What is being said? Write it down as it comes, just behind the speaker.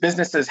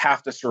businesses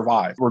have to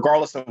survive,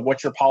 regardless of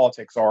what your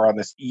politics are on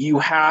this. You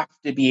have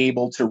to be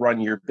able to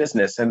run your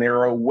business, and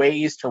there are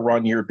ways to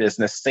run your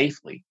business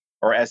safely,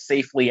 or as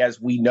safely as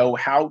we know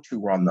how to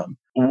run them.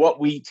 What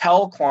we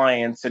tell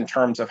clients in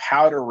terms of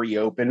how to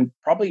reopen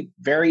probably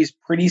varies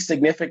pretty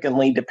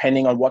significantly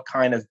depending on what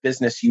kind of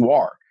business you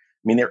are.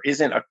 I mean, there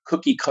isn't a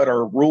cookie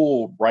cutter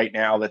rule right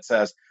now that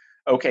says,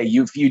 okay,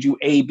 if you do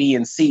A, B,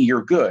 and C,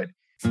 you're good.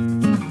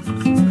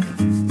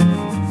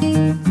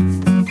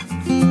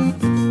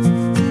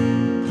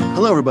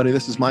 Hello, everybody.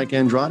 This is Mike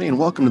Andrade, and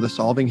welcome to the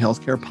Solving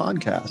Healthcare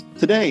podcast.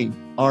 Today,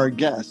 our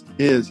guest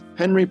is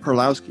Henry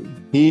Perlowski.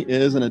 He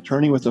is an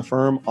attorney with the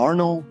firm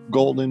Arnold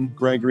Golden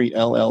Gregory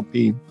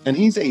LLP, and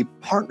he's a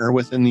partner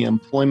within the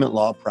employment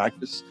law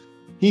practice.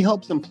 He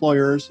helps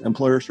employers,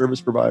 employer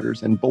service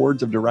providers, and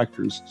boards of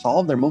directors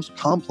solve their most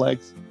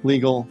complex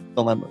legal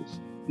dilemmas.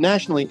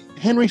 Nationally,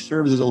 Henry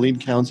serves as a lead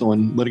counsel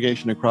in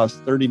litigation across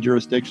 30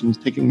 jurisdictions,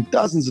 taking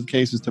dozens of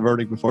cases to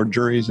verdict before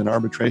juries and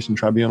arbitration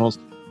tribunals.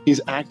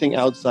 He's acting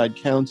outside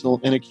counsel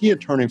and a key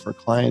attorney for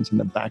clients in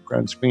the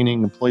background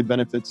screening, employee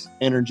benefits,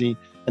 energy,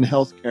 and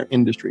healthcare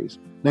industries.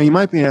 Now, you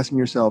might be asking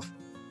yourself,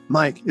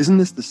 Mike, isn't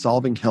this the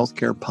Solving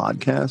Healthcare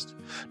podcast?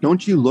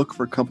 Don't you look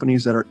for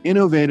companies that are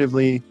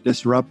innovatively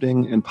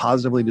disrupting and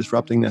positively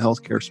disrupting the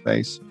healthcare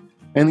space?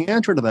 And the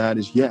answer to that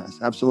is yes,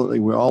 absolutely.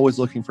 We're always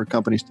looking for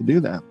companies to do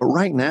that. But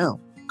right now,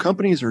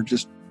 companies are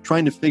just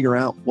trying to figure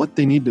out what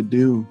they need to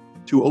do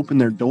to open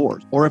their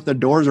doors. Or if the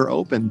doors are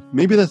open,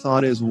 maybe the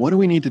thought is, what do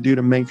we need to do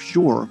to make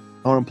sure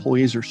our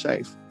employees are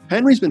safe?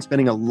 Henry's been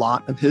spending a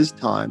lot of his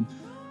time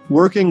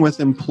working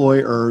with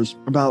employers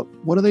about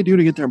what do they do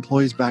to get their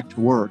employees back to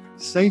work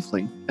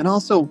safely? And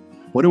also,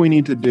 what do we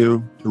need to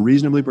do to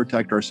reasonably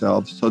protect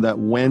ourselves so that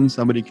when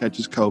somebody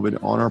catches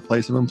COVID on our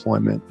place of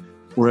employment,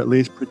 we're at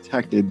least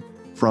protected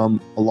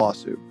from a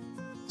lawsuit.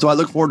 So I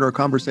look forward to our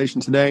conversation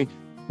today.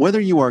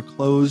 Whether you are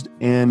closed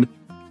and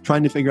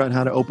trying to figure out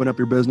how to open up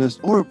your business,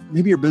 or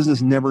maybe your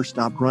business never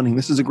stopped running,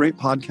 this is a great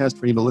podcast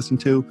for you to listen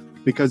to,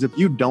 because if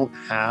you don't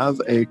have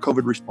a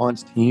COVID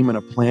response team and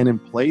a plan in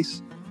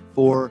place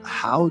for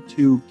how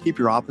to keep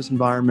your office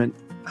environment,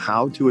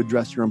 how to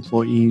address your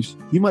employees,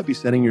 you might be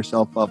setting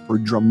yourself up for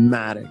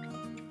dramatic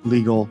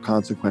legal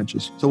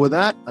consequences. So with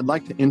that, I'd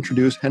like to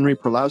introduce Henry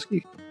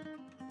Perlowski.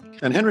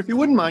 And Henry, if you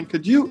wouldn't mind,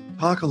 could you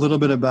talk a little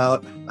bit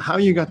about how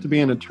you got to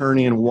be an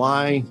attorney and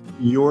why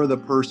you're the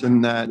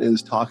person that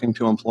is talking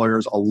to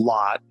employers a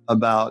lot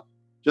about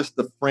just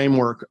the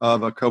framework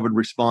of a COVID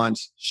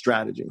response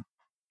strategy?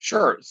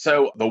 Sure.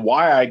 So the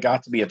why I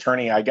got to be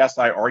attorney, I guess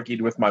I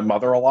argued with my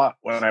mother a lot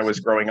when I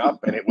was growing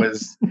up, and it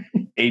was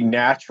a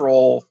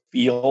natural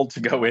field to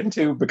go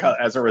into because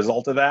as a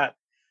result of that.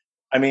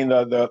 I mean,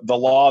 the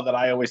law that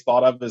I always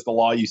thought of is the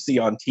law you see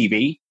on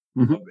TV.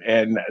 Mm-hmm.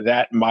 And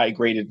that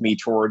migrated me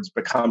towards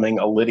becoming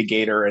a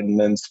litigator, and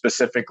then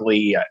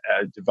specifically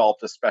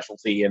developed a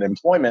specialty in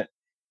employment.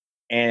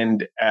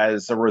 And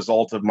as a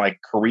result of my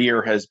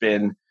career has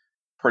been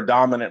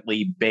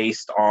predominantly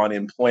based on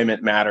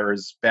employment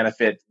matters,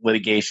 benefit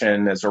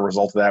litigation as a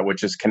result of that,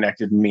 which has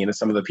connected me to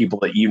some of the people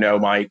that you know,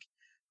 Mike.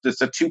 It's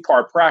a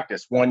two-part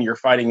practice. One, you're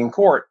fighting in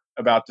court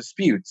about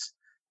disputes.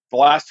 The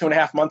last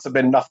 2.5 months have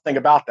been nothing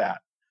about that.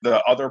 The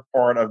other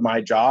part of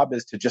my job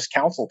is to just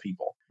counsel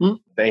people. Mm.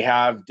 They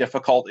have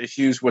difficult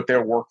issues with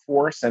their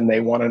workforce, and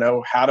they want to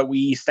know, how do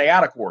we stay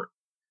out of court?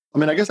 I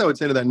mean, I guess I would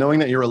say to that, knowing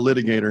that you're a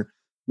litigator,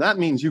 that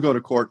means you go to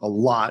court a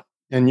lot,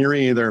 and you're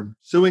either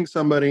suing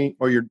somebody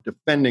or you're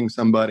defending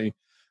somebody.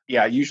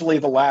 Yeah, usually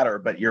the latter,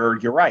 but you're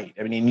right.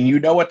 I mean, you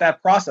know what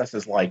that process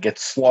is like.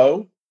 It's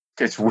slow,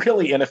 it's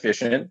really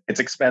inefficient, it's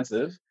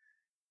expensive,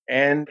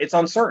 and it's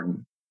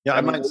uncertain. Yeah,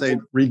 I might say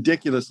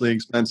ridiculously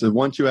expensive.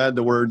 Once you add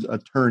the words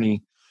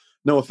attorney,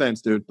 no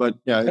offense, dude, but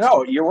yeah.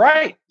 No, you're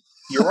right.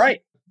 You're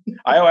right.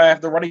 I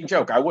have the running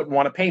joke. I wouldn't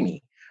want to pay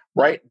me,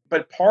 right?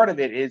 But part of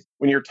it is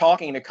when you're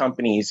talking to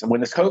companies, when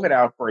this COVID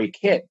outbreak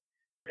hit,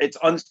 it's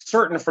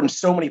uncertain from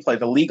so many places.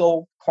 The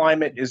legal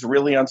climate is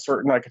really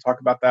uncertain. I could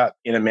talk about that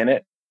in a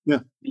minute. Yeah.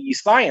 The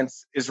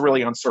science is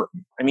really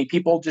uncertain. I mean,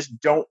 people just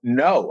don't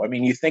know. I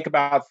mean, you think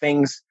about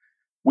things,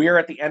 we're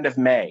at the end of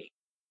May.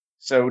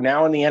 So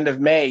now in the end of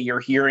May, you're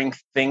hearing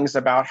things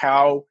about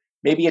how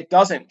maybe it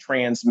doesn't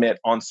transmit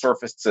on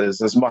surfaces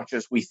as much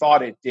as we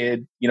thought it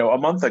did, a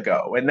month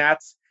ago. And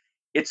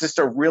it's just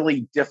a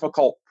really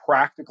difficult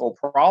practical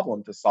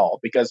problem to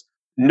solve, because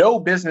no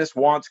business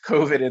wants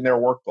COVID in their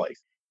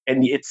workplace.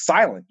 And it's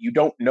silent. You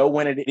don't know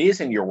when it is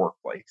in your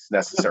workplace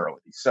necessarily.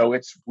 So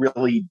it's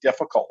really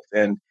difficult.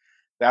 And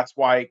that's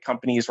why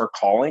companies are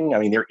calling. I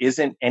mean, there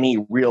isn't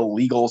any real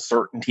legal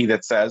certainty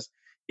that says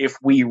if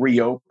we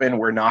reopen,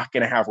 we're not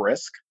going to have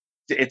risk.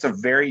 It's a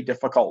very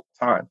difficult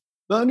time.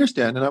 I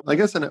understand. And I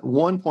guess at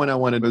one point I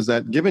wanted was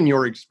that given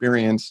your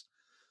experience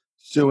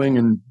suing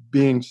and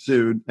being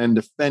sued and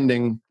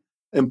defending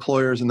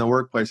employers in the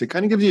workplace, it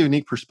kind of gives you a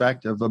unique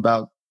perspective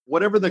about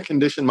whatever the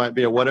condition might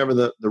be or whatever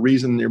the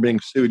reason you're being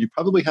sued. You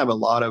probably have a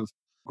lot of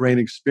great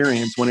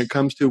experience when it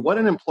comes to what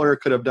an employer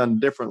could have done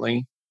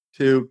differently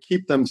to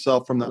keep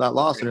themselves from that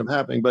lawsuit from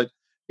happening. But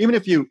even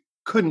if you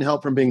couldn't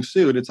help from being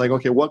sued. It's like,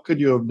 okay, what could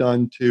you have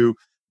done to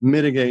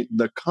mitigate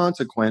the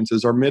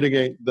consequences or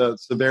mitigate the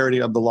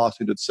severity of the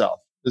lawsuit itself?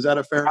 Is that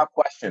a fair?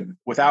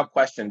 Without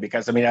question,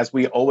 because I mean, as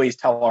we always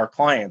tell our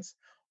clients,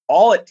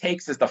 all it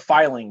takes is the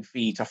filing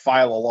fee to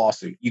file a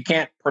lawsuit. You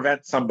can't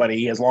prevent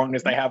somebody as long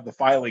as they have the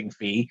filing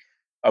fee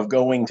of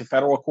going to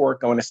federal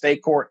court, going to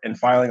state court, and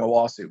filing a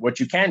lawsuit. What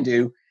you can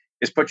do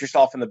is put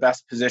yourself in the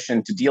best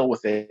position to deal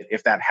with it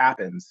if that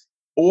happens.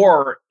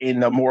 Or in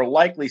the more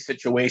likely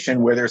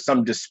situation where there's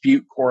some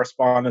dispute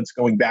correspondence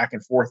going back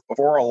and forth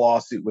before a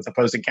lawsuit with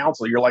opposing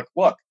counsel, you're like,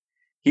 look,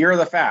 here are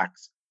the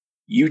facts.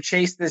 You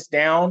chase this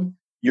down,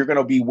 you're going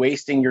to be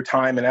wasting your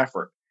time and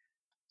effort.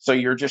 So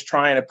you're just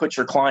trying to put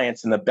your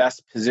clients in the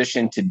best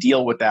position to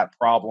deal with that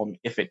problem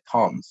if it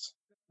comes.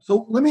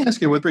 So let me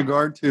ask you, with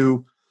regard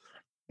to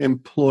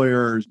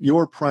employers,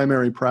 your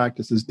primary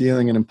practice is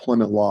dealing in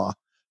employment law.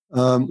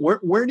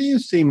 Where do you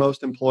see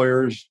most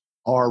employers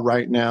are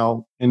right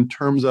now in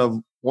terms of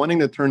wanting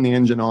to turn the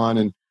engine on,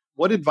 and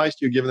what advice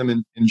do you give them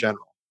in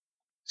general?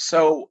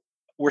 So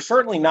we're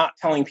certainly not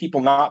telling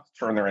people not to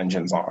turn their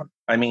engines on.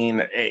 I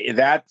mean,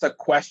 that's a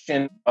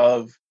question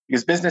of,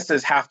 because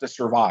businesses have to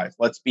survive.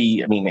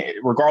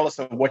 Regardless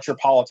of what your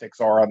politics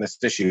are on this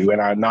issue,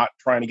 and I'm not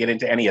trying to get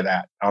into any of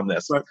that on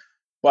this, right.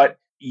 But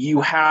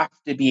you have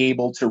to be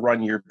able to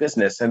run your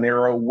business, and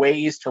there are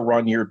ways to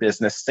run your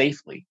business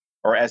safely,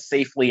 or as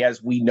safely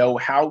as we know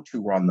how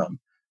to run them.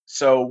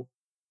 So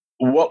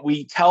what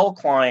we tell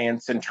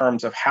clients in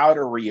terms of how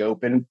to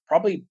reopen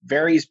probably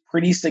varies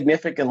pretty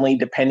significantly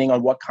depending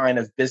on what kind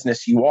of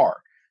business you are.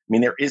 I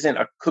mean, there isn't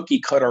a cookie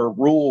cutter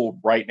rule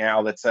right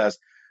now that says,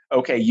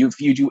 okay,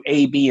 if you do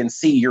A, B, and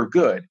C, you're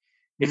good.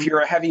 If you're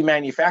a heavy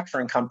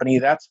manufacturing company,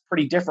 that's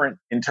pretty different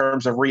in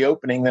terms of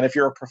reopening than if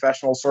you're a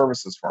professional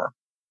services firm.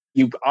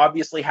 You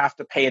obviously have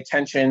to pay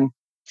attention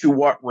to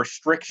what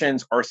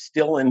restrictions are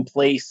still in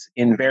place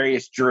in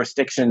various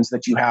jurisdictions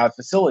that you have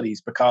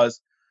facilities, because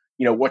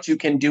what you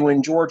can do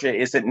in Georgia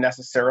isn't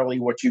necessarily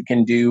what you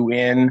can do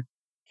in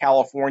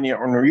California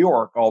or New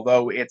York,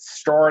 although it's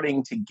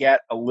starting to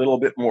get a little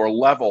bit more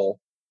level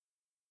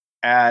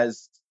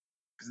as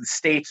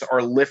states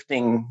are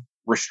lifting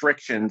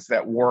restrictions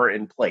that were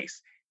in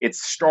place.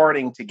 It's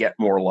starting to get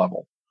more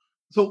level.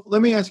 So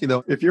let me ask you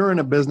though, if you're in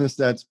a business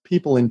that's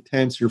people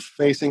intense, you're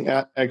facing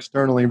at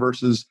externally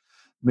versus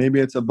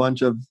maybe it's a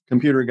bunch of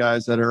computer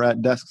guys that are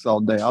at desks all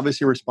day,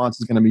 obviously response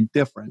is going to be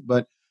different,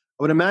 but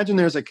I would imagine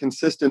there's a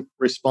consistent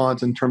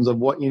response in terms of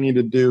what you need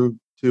to do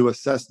to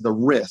assess the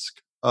risk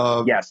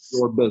of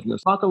your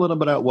business. Talk a little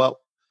bit about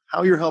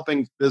how you're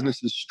helping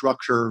businesses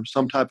structure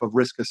some type of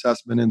risk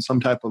assessment and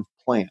some type of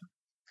plan.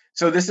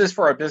 So this is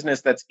for a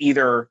business that's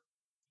either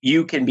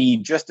you can be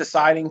just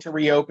deciding to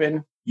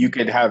reopen, you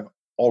could have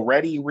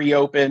already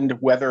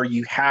reopened, whether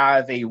you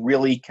have a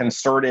really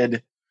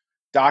concerted,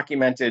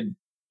 documented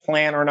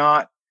plan or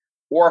not,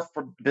 or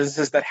for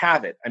businesses that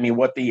have it. I mean,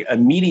 what the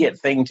immediate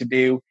thing to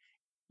do,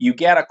 you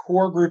get a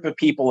core group of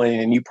people in,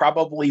 and you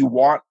probably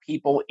want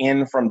people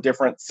in from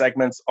different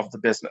segments of the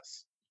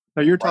business.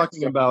 Now you're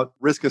talking about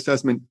risk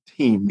assessment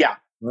team. Yeah.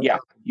 Right? Yeah.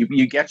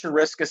 You get your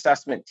risk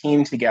assessment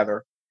team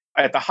together.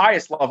 At the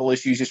highest level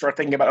issues, you start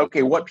thinking about,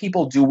 okay, what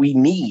people do we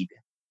need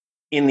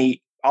in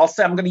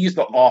I'm going to use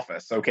the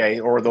office,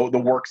 okay, or the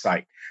work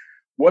site.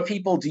 What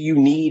people do you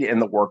need in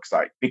the work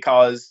site?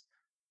 Because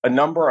a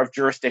number of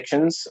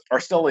jurisdictions are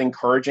still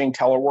encouraging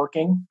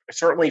teleworking,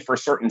 certainly for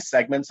certain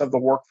segments of the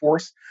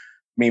workforce.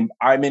 I mean,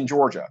 I'm in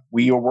Georgia.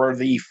 We were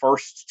the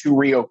first to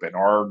reopen.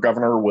 Our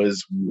governor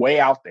was way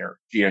out there.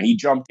 He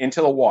jumped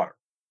into the water.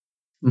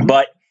 Mm-hmm.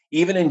 But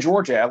even in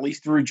Georgia, at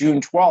least through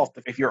June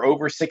 12th, if you're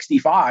over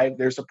 65,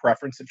 there's a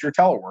preference that you're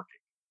teleworking.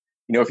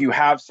 If you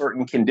have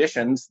certain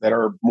conditions that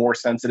are more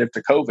sensitive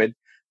to COVID,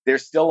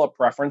 there's still a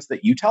preference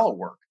that you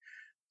telework.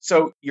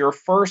 So you're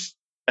first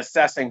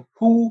assessing,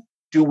 who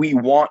do we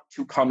want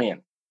to come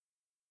in?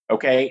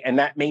 Okay. And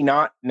that may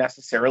not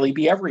necessarily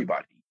be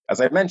everybody.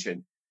 As I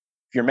mentioned,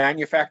 if you're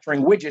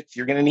manufacturing widgets,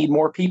 you're going to need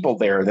more people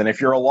there than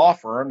if you're a law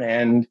firm.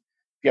 And if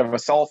you have a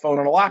cell phone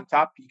and a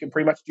laptop, you can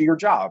pretty much do your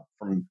job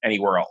from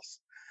anywhere else.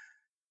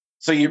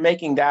 So you're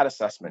making that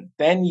assessment.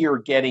 Then you're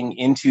getting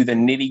into the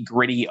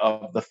nitty-gritty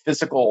of the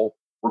physical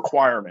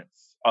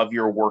requirements of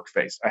your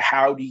workspace.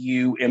 How do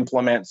you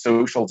implement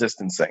social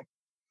distancing?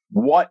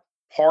 What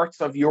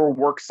parts of your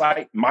work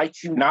site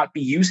might you not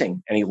be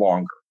using any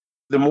longer?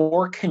 The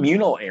more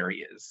communal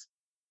areas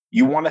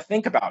you want to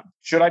think about,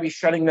 should I be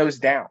shutting those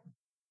down?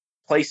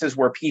 Places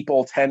where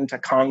people tend to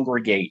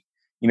congregate,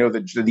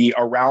 the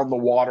around the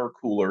water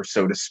cooler,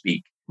 so to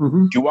speak.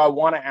 Mm-hmm. Do I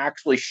want to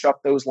actually shut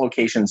those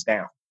locations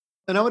down?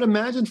 And I would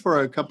imagine for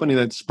a company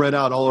that's spread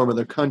out all over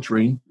the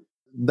country,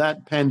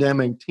 that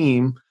pandemic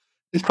team,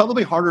 it's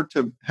probably harder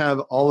to have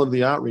all of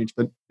the outreach,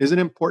 but is it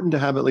important to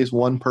have at least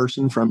one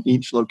person from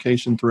each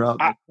location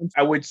throughout?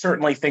 I would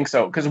certainly think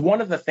so. Because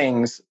one of the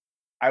things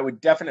I would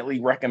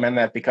definitely recommend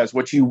that, because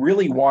what you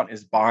really want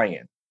is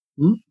buy-in.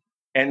 Mm-hmm.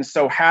 And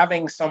so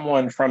having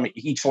someone from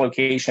each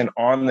location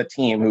on the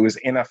team who is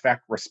in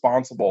effect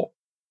responsible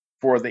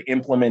for the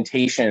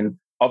implementation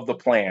of the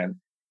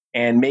plan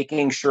and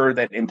making sure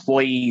that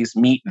employees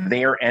meet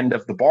their end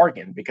of the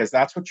bargain, because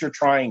that's what you're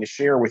trying to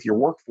share with your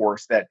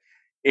workforce, that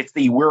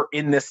we're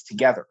in this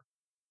together.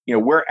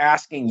 We're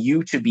asking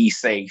you to be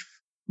safe,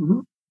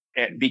 Mhm.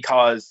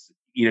 because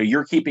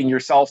you're keeping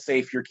yourself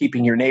safe, you're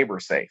keeping your neighbor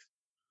safe.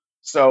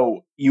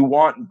 So you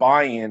want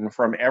buy-in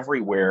from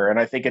everywhere. And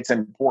I think it's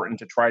important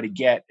to try to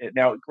get it.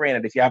 Now,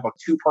 granted, if you have a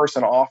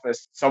 2-person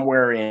office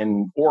somewhere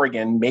in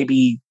Oregon,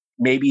 maybe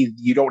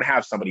you don't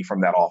have somebody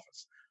from that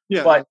office.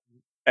 Yeah. But,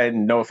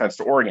 and no offense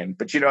to Oregon,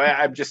 but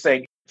I'm just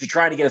saying, to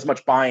try to get as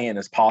much buy-in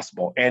as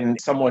possible. And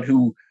someone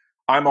who,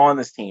 I'm on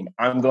this team,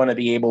 I'm going to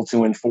be able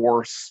to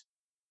enforce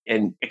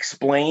and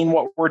explain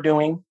what we're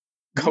doing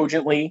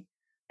cogently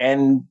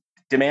and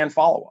demand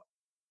follow-up.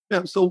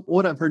 Yeah. So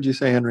what I've heard you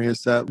say, Henry,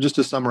 is that, just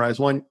to summarize,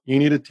 one, you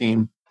need a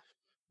team.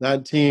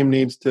 That team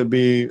needs to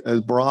be as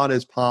broad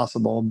as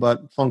possible,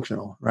 but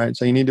functional, right?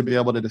 So you need to be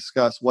able to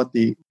discuss what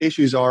the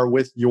issues are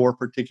with your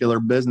particular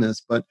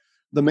business. But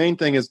the main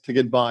thing is to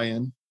get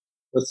buy-in.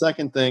 The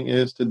second thing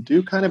is to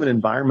do kind of an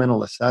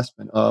environmental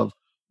assessment of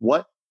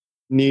what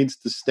needs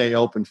to stay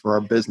open for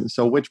our business.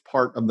 So which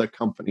part of the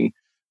company,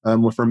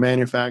 for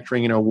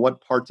manufacturing,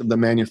 what parts of the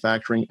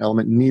manufacturing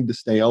element need to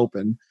stay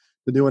open,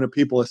 to doing a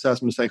people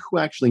assessment to say who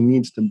actually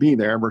needs to be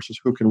there versus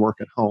who can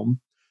work at home.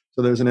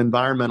 So there's an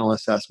environmental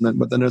assessment,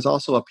 but then there's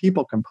also a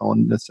people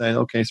component that say,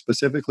 okay,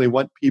 specifically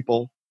what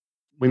people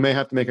we may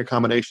have to make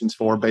accommodations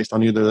for based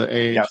on either the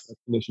age, Yes. the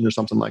condition, or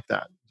something like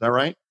that. Is that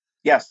right?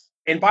 Yes.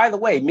 And by the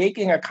way,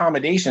 making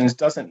accommodations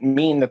doesn't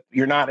mean that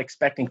you're not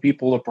expecting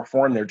people to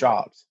perform their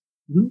jobs.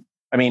 Mm-hmm.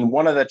 I mean,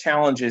 one of the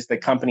challenges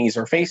that companies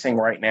are facing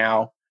right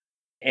now,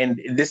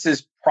 and this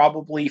is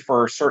probably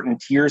for certain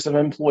tiers of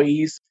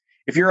employees,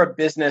 if you're a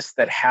business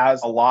that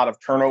has a lot of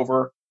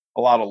turnover,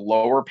 a lot of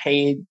lower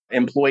paid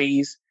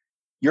employees,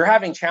 you're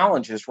having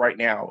challenges right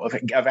now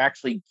of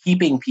actually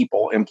keeping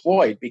people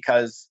employed,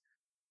 because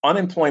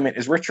unemployment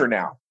is richer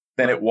now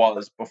than it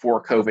was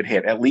before COVID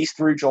hit. At least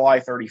through July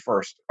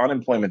 31st,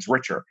 unemployment's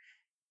richer.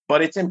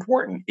 But it's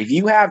important. If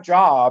you have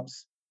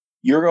jobs,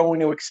 you're going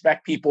to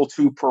expect people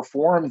to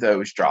perform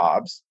those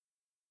jobs.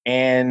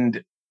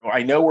 And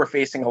I know we're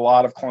facing a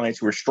lot of clients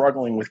who are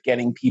struggling with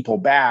getting people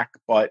back,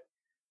 but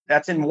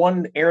that's in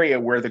one area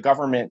where the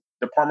government,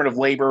 Department of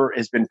Labor,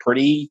 has been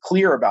pretty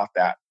clear about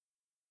that.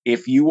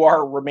 If you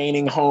are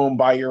remaining home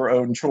by your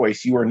own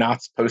choice, you are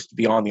not supposed to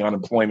be on the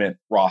unemployment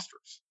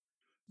rosters.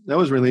 That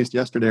was released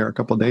yesterday or a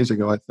couple of days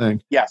ago, I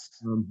think.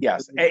 Yes.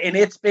 Yes. And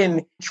it's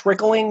been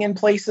trickling in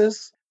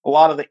places. A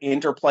lot of the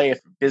interplay, if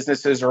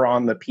businesses are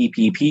on the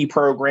PPP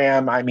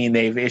program, I mean,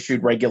 they've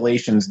issued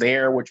regulations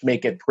there, which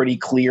make it pretty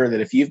clear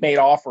that if you've made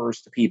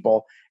offers to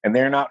people and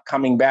they're not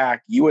coming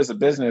back, you as a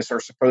business are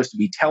supposed to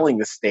be telling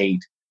the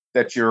state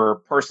that your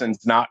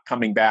person's not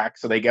coming back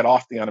so they get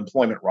off the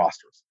unemployment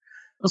rosters.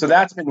 So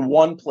that's been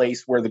one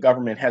place where the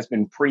government has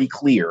been pretty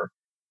clear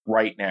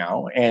right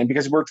now. And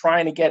because we're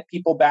trying to get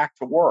people back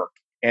to work,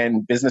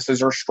 and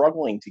businesses are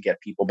struggling to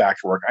get people back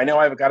to work. I know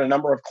I've got a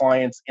number of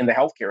clients in the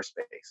healthcare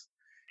space,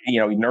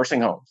 nursing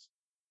homes,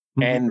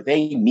 and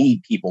they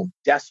need people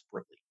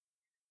desperately.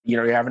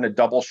 You're having to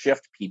double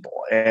shift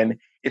people, and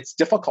it's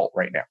difficult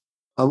right now.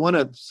 I want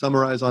to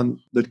summarize on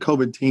the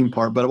COVID team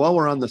part, but while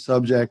we're on the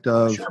subject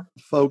of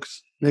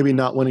folks maybe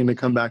not wanting to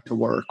come back to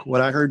work, what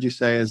I heard you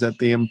say is that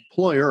the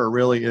employer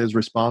really is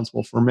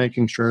responsible for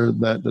making sure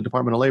that the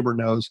Department of Labor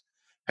knows,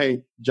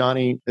 hey,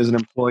 Johnny is an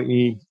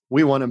employee.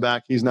 We want him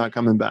back. He's not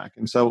coming back.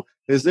 And so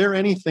is there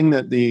anything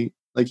that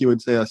like you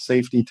would say, a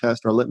safety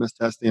test or a litmus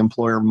test the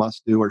employer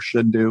must do or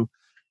should do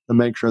to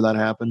make sure that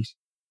happens?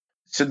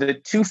 So the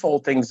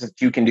twofold things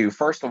that you can do,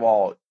 first of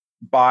all,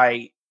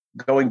 by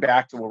going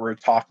back to what we were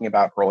talking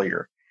about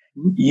earlier,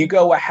 you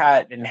go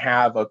ahead and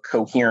have a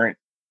coherent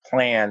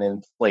plan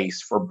in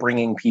place for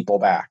bringing people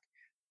back.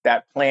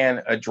 That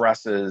plan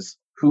addresses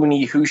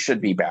who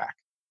should be back,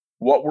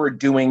 what we're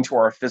doing to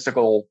our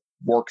physical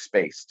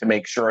workspace to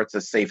make sure it's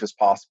as safe as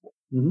possible,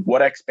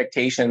 what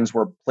expectations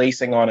we're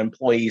placing on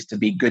employees to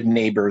be good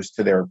neighbors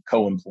to their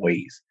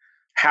co-employees,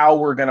 how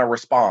we're going to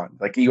respond.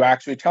 Like, you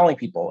actually telling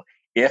people,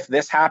 if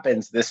this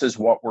happens, this is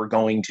what we're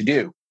going to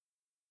do.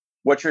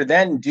 What you're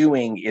then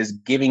doing is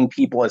giving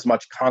people as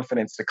much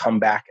confidence to come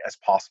back as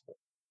possible.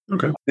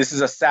 Okay. This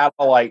is a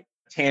satellite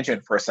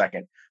tangent for a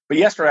second. But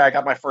yesterday, I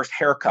got my first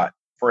haircut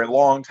for a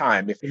long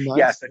time.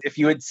 If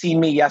you had seen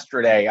me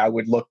yesterday, I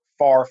would look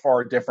far,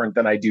 far different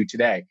than I do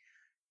today.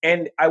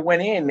 And I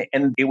went in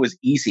and it was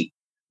easy.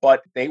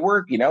 But they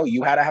were,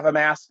 you had to have a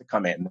mask to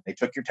come in. They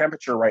took your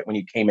temperature right when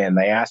you came in.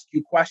 They asked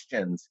you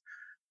questions.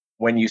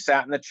 When you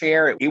sat in the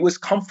chair, it was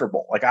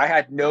comfortable. Like, I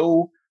had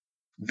no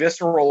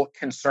visceral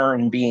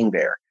concern being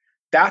there.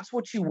 That's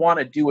what you want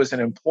to do as an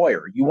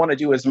employer. You want to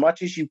do as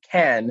much as you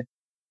can,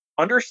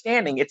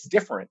 understanding it's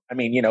different. I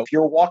mean, if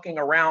you're walking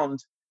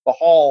around the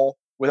hall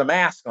with a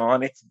mask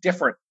on, it's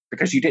different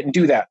because you didn't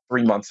do that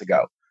 3 months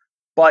ago.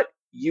 But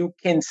you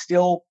can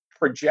still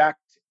project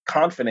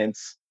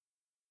confidence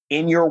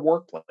in your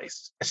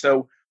workplace.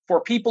 So for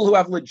people who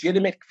have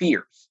legitimate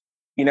fears,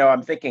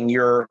 I'm thinking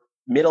you're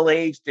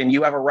middle-aged and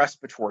you have a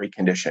respiratory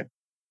condition.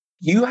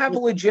 you have a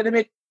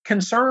legitimate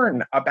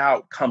concern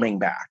about coming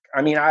back.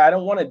 I mean, I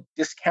don't want to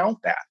discount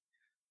that.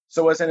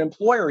 So as an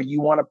employer, you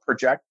want to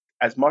project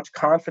as much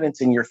confidence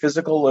in your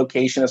physical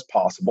location as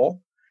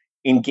possible,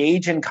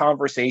 engage in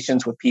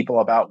conversations with people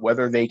about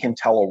whether they can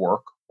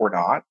telework or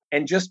not,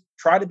 and just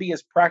try to be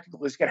as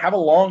practical as you can. Have a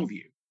long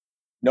view,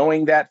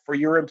 knowing that for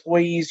your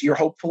employees,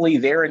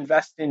 they're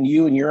invested in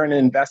you and you're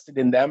invested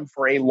in them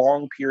for a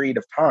long period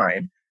of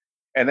time,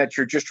 and that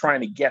you're just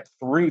trying to get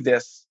through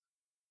this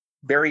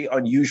very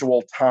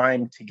unusual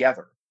time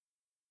together.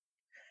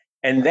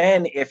 And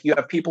then if you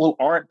have people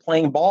who aren't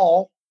playing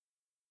ball,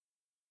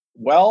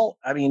 well,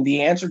 I mean,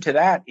 the answer to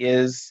that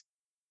is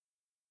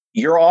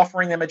you're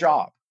offering them a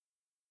job.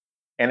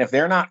 And if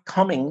they're not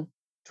coming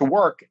to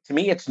work, to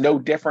me, it's no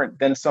different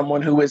than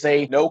someone who is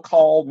a no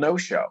call, no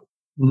show.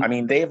 I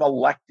mean, they've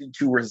elected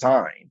to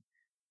resign.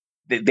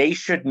 They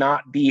should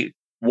not be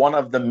one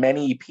of the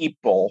many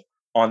people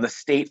on the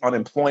state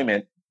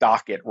unemployment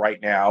docket right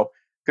now.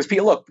 Because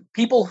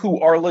people who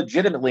are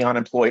legitimately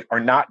unemployed are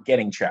not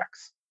getting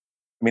checks.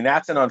 I mean,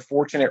 that's an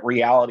unfortunate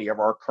reality of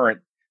our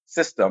current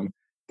system,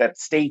 that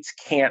states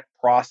can't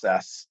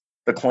process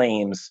the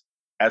claims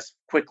as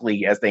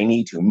quickly as they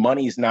need to.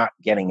 Money's not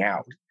getting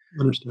out.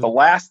 Understood. The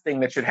last thing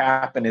that should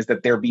happen is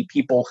that there be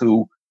people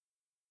who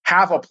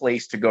have a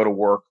place to go to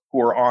work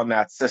who are on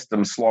that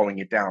system slowing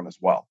it down as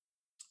well.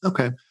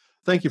 Okay.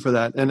 Thank you for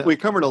that. And we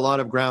covered a lot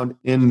of ground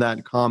in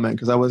that comment,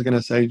 because I was going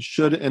to say,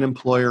 should an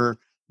employer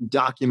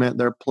document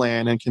their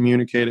plan and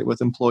communicate it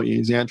with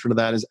employees? The answer to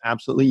that is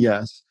absolutely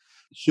yes.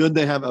 Should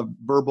they have a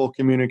verbal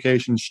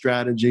communication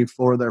strategy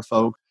for their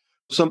folk?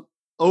 Some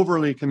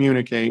overly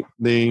communicate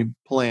the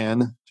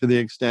plan to the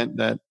extent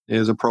that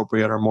is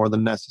appropriate or more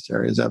than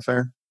necessary. Is that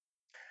fair?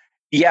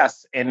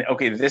 Yes. And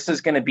okay, this is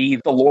going to be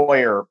the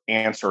lawyer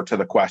answer to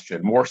the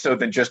question, more so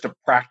than just a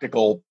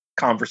practical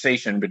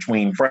conversation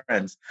between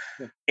friends.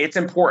 Yeah. It's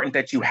important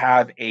that you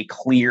have a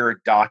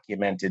clear,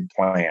 documented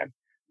plan,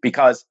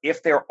 because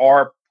if there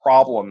are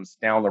problems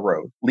down the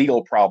road,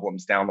 legal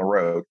problems down the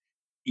road,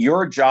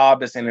 your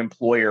job as an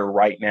employer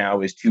right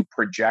now is to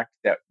project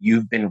that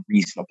you've been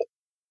reasonable.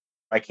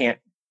 I can't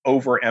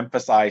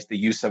overemphasize the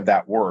use of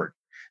that word,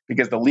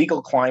 because the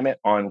legal climate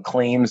on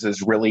claims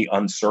is really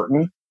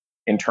uncertain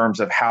in terms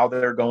of how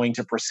they're going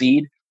to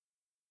proceed.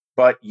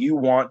 But you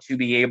want to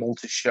be able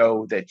to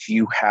show that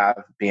you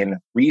have been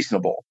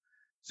reasonable.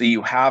 So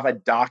you have a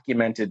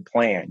documented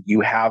plan.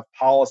 You have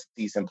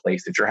policies in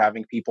place that you're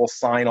having people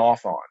sign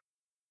off on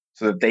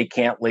so that they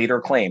can't later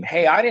claim,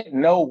 hey, I didn't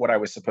know what I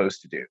was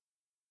supposed to do.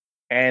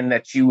 And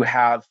that you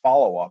have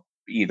follow-up,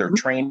 either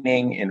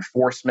training,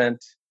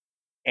 enforcement.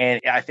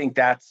 And I think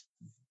that's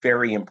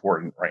very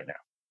important right now.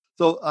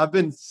 So I've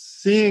been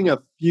seeing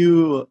a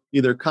few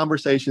either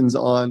conversations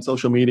on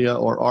social media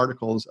or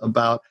articles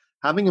about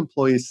having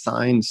employees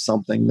sign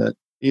something that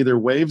either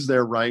waives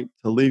their right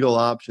to legal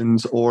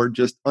options, or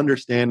just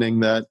understanding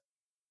that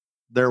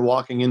they're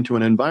walking into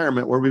an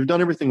environment where we've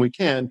done everything we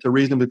can to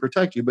reasonably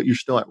protect you, but you're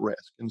still at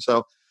risk. And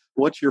so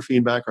what's your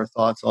feedback or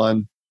thoughts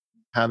on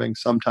having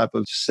some type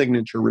of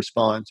signature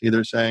response,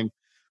 either saying,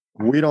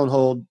 we don't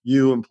hold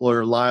you,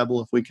 employer,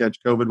 liable if we catch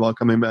COVID while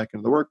coming back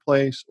into the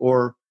workplace,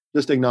 or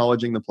just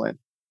acknowledging the plan?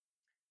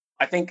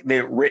 I think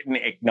the written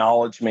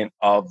acknowledgement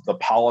of the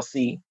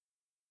policy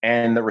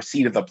and the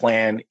receipt of the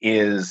plan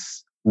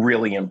is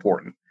really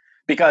important,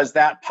 because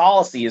that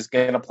policy is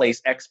going to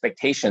place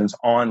expectations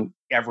on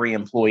every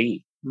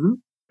employee. Mm-hmm.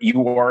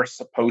 You are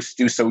supposed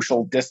to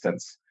social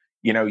distance.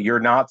 You're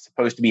not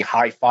supposed to be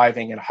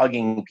high-fiving and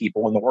hugging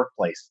people in the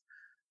workplace.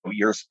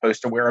 You're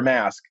supposed to wear a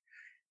mask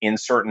in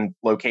certain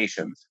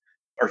locations.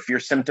 Or if you're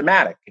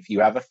symptomatic, if you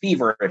have a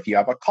fever, if you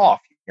have a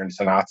cough, you're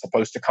not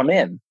supposed to come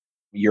in.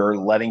 You're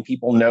letting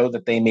people know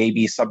that they may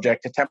be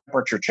subject to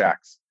temperature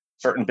checks.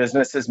 Certain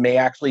businesses may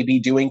actually be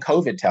doing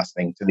COVID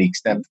testing to the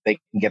extent that they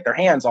can get their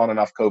hands on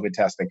enough COVID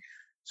testing.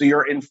 So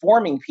you're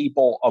informing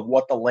people of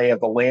what the lay of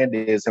the land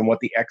is and what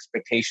the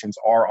expectations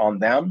are on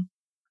them.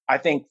 I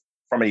think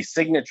from a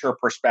signature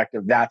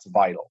perspective, that's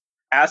vital.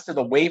 As to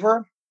the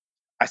waiver,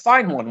 I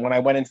signed one when I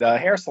went into the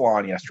hair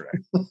salon yesterday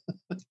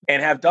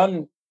and have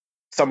done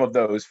some of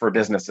those for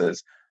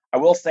businesses. I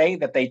will say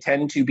that they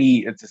tend to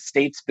be, it's a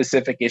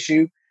state-specific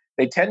issue.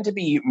 They tend to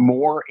be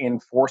more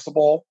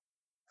enforceable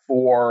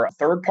for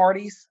third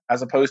parties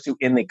as opposed to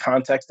in the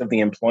context of the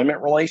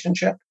employment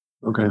relationship.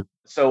 Okay.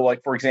 So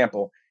like, for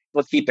example,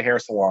 let's keep the hair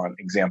salon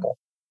example.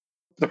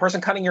 The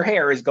person cutting your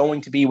hair is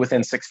going to be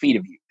within 6 feet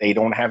of you. They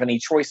don't have any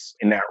choice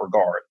in that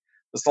regard.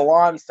 The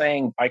salon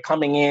saying by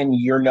coming in,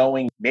 you're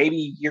knowing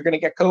maybe you're going to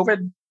get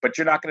COVID, but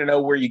you're not going to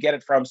know where you get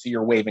it from, so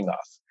you're waiving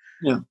us.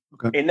 Yeah.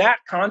 Okay. In that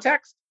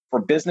context, for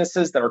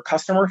businesses that are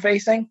customer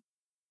facing,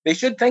 they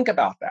should think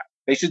about that.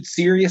 They should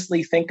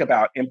seriously think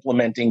about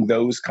implementing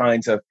those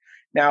kinds of.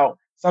 Now,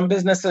 some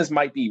businesses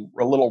might be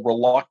a little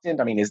reluctant.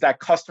 I mean, is that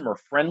customer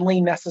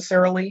friendly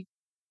necessarily?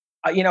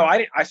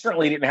 I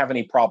certainly didn't have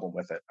any problem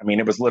with it. I mean,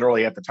 it was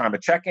literally at the time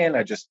of check-in.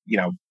 I just,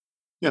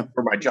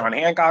 put my John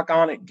Hancock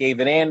on it, gave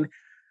it in.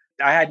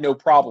 I had no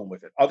problem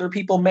with it. Other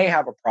people may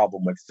have a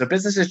problem with it. So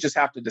businesses just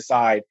have to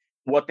decide,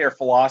 what their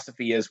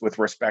philosophy is with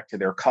respect to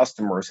their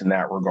customers in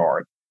that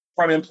regard.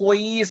 From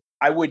employees,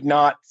 I would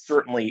not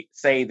certainly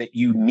say that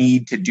you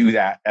need to do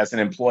that as an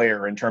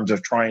employer in terms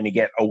of trying to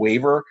get a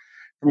waiver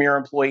from your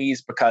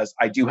employees, because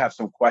I do have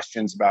some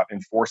questions about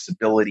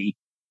enforceability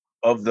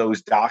of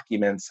those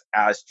documents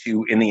as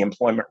to in the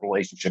employment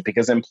relationship,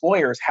 because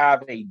employers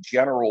have a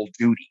general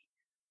duty.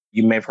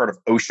 You may have heard of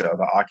OSHA,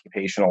 the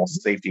Occupational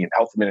Safety and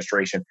Health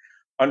Administration.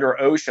 Under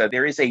OSHA,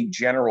 there is a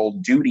general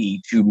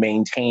duty to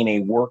maintain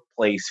a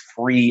workplace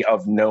free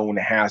of known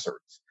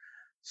hazards.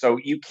 So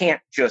you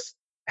can't just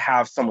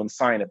have someone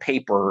sign a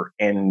paper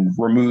and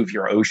remove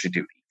your OSHA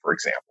duty, for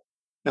example,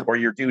 or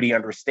your duty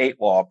under state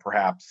law,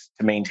 perhaps,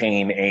 to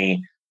maintain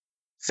a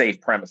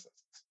safe premises.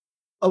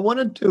 I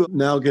wanted to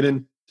now get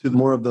into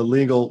more of the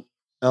legal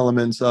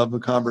elements of the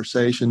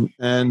conversation.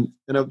 And,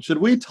 should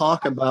we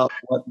talk about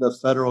what the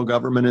federal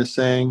government is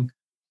saying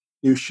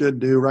you should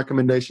do,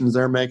 recommendations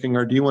they're making,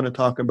 or do you want to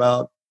talk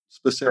about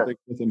specific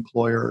with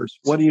employers?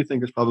 What do you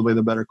think is probably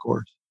the better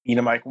course?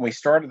 Mike, when we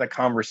started the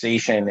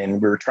conversation and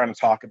we were trying to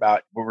talk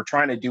about what we're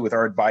trying to do with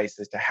our advice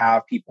is to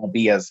have people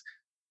be as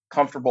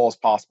comfortable as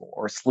possible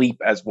or sleep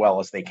as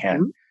well as they can.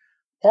 Mm-hmm.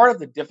 Part of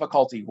the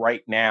difficulty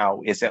right now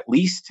is, at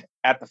least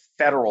at the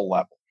federal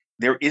level,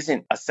 there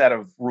isn't a set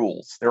of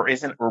rules. There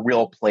isn't a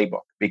real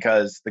playbook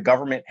because the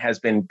government has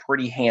been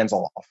pretty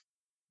hands-off.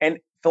 And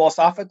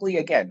philosophically,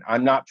 again,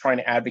 I'm not trying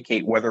to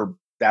advocate whether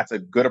that's a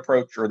good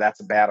approach or that's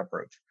a bad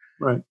approach.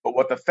 Right. But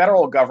what the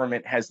federal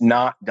government has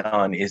not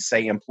done is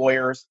say,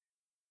 employers,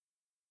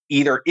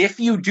 either if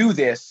you do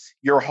this,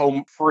 you're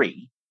home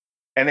free.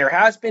 And there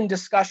has been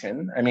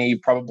discussion. I mean, you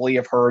probably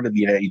have heard of,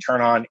 you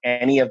turn on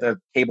any of the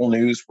cable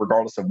news,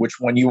 regardless of which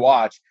one you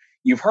watch,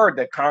 you've heard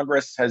that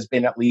Congress has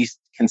been at least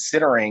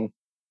considering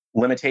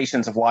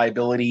limitations of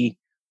liability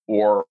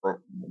or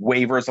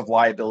waivers of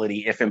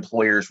liability if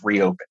employers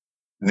reopen.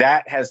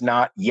 That has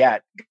not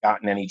yet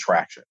gotten any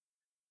traction.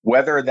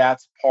 Whether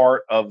that's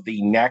part of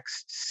the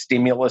next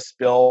stimulus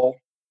bill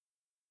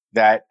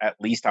that at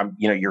least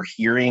you're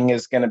hearing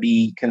is going to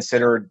be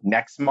considered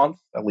next month.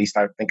 At least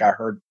I think I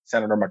heard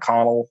Senator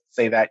McConnell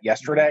say that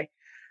yesterday.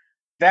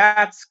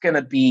 That's going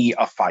to be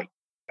a fight.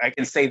 I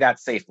can say that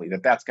safely,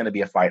 that's going to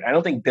be a fight. I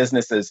don't think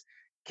businesses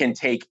can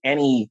take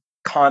any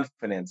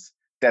confidence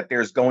that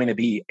there's going to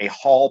be a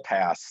hall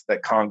pass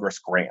that Congress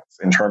grants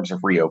in terms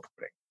of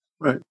reopening.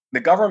 Right. The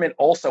government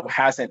also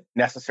hasn't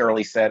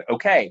necessarily said,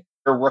 okay,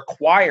 we're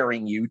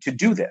requiring you to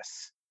do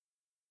this.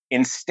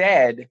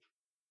 Instead,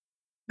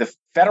 the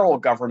federal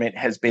government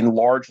has been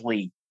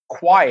largely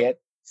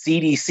quiet.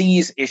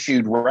 CDC's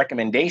issued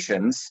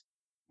recommendations.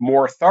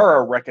 More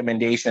thorough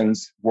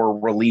recommendations were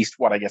released,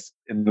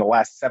 in the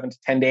last 7 to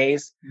 10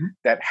 days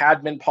that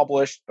had been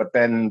published, but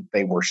then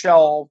they were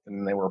shelved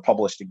and they were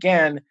published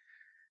again.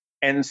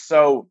 And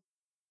so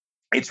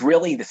it's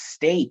really the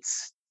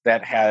states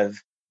that have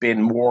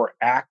been more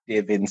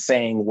active in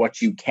saying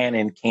what you can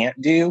and can't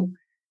do.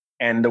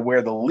 And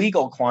where the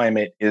legal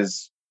climate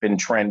has been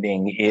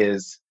trending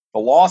is the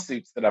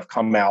lawsuits that have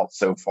come out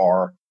so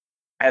far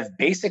have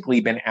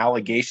basically been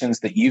allegations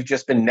that you've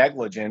just been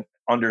negligent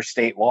under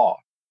state law,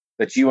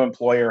 that you,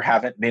 employer,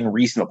 haven't been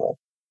reasonable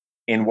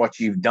in what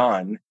you've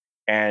done.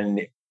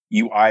 And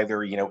you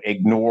either,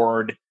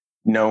 ignored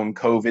known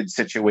COVID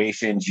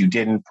situations, you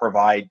didn't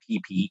provide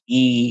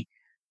PPE.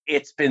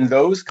 It's been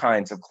those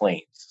kinds of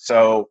claims.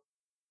 So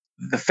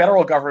the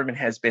federal government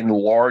has been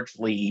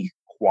largely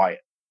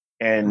quiet.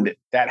 And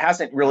that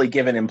hasn't really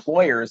given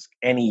employers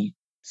any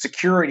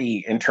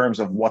security in terms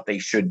of what they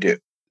should do.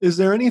 Is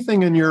there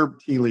anything in your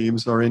tea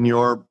leaves or in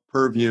your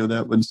purview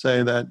that would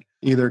say that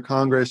either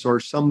Congress or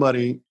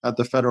somebody at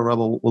the federal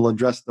level will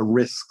address the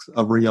risks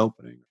of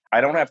reopening?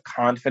 I don't have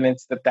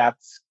confidence that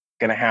that's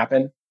going to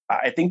happen.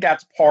 I think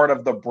that's part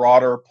of the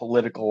broader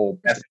political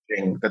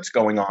messaging that's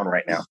going on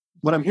right now.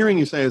 What I'm hearing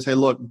you say is, hey,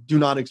 look, do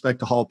not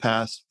expect a hall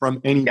pass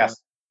from anybody.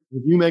 Yes.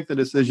 If you make the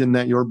decision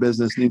that your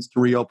business needs to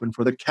reopen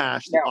for the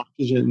cash, the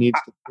oxygen needs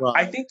to thrive.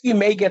 I think you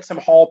may get some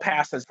hall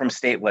passes from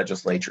state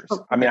legislatures.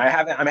 Okay. I mean, I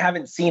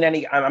haven't seen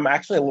any. I'm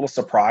actually a little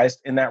surprised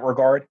in that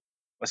regard,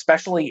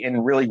 especially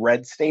in really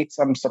red states.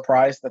 I'm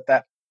surprised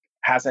that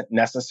hasn't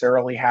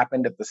necessarily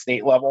happened at the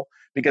state level,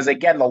 because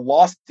again, the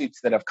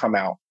lawsuits that have come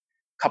out,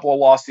 a couple of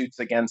lawsuits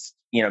against,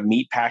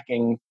 meat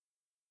packing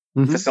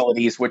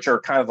facilities, which are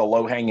kind of the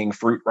low-hanging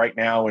fruit right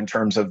now in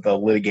terms of the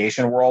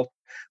litigation world.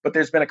 But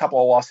there's been a couple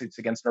of lawsuits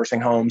against nursing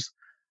homes.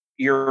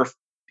 Your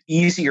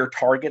easier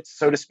targets,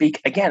 so to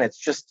speak. Again, it's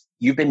just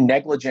you've been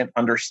negligent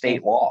under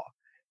state law.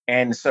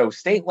 And so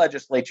state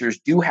legislatures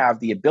do have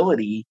the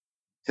ability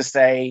to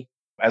say,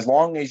 as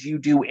long as you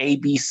do A,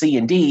 B, C,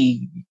 and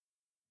D,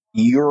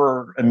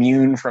 you're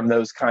immune from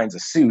those kinds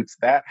of suits.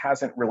 That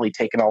hasn't really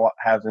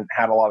hasn't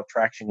had a lot of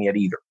traction yet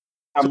either.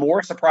 I'm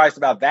more surprised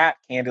about that,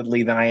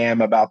 candidly, than I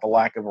am about the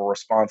lack of a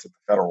response at the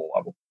federal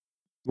level.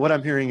 What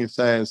I'm hearing you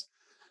say is,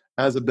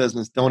 as a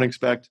business, don't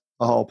expect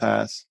a hall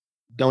pass.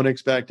 Don't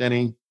expect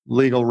any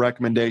legal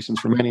recommendations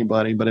from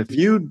anybody. But if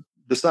you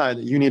decide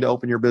that you need to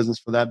open your business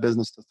for that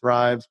business to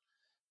thrive,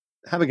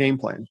 have a game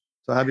plan.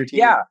 So have your team.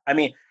 Yeah. I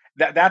mean,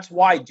 That's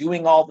why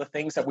doing all the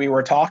things that we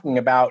were talking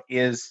about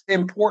is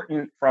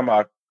important from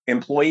a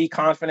employee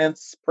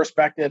confidence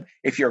perspective.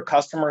 If you're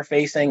customer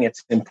facing,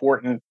 it's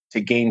important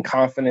to gain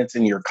confidence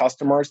in your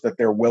customers that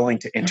they're willing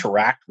to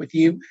interact with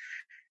you.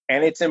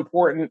 And it's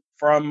important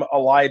from a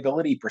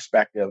liability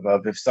perspective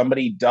of if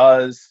somebody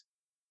does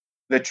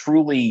the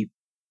truly,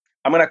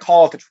 I'm going to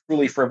call it the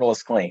truly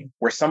frivolous claim,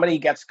 where somebody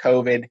gets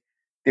COVID,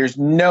 there's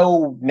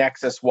no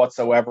nexus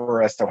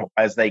whatsoever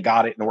as they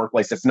got it in the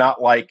workplace. It's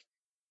not like,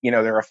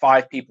 there are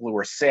 5 people who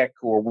are sick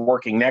who are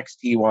working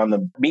next to you on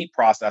the meat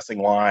processing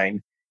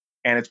line,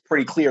 and it's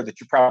pretty clear that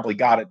you probably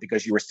got it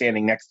because you were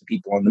standing next to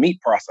people on the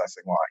meat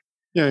processing line.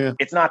 Yeah.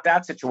 It's not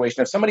that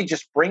situation. If somebody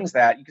just brings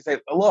that, you can say,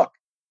 look,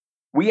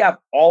 we have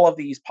all of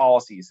these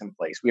policies in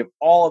place. We have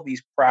all of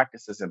these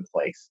practices in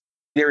place.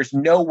 There's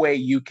no way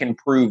you can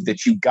prove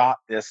that you got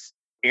this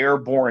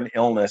airborne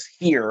illness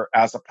here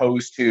as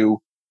opposed to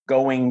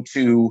going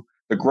to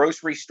the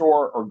grocery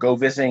store or go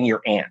visiting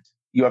your aunt.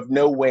 You have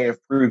no way of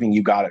proving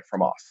you got it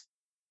from us.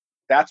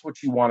 That's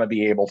what you want to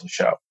be able to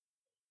show.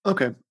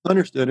 Okay,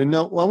 understood. And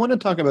now, I want to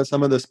talk about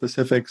some of the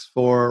specifics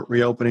for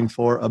reopening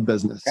for a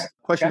business. Okay.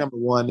 Question number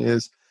 1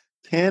 is,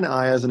 can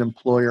I, as an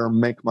employer,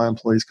 make my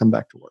employees come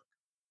back to work?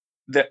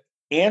 The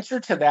answer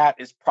to that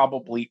is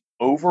probably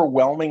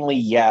overwhelmingly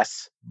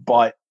yes,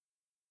 but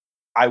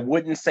I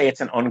wouldn't say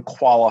it's an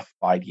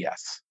unqualified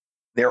yes.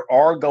 There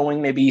are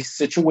going to be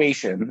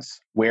situations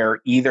where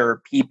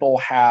either people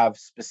have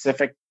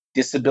specific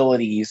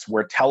disabilities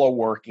where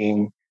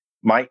teleworking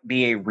might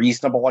be a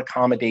reasonable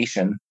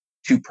accommodation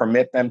to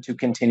permit them to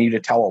continue to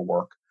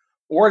telework,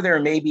 or there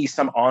may be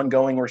some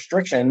ongoing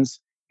restrictions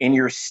in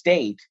your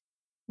state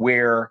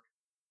where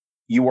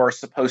you are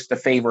supposed to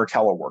favor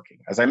teleworking.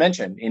 As I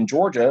mentioned, in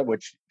Georgia,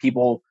 which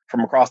people from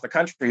across the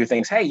country who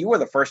thinks, hey, you were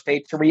the first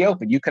state to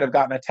reopen. You could have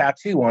gotten a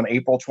tattoo on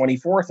April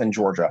 24th in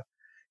Georgia.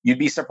 You'd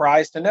be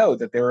surprised to know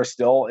that there are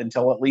still,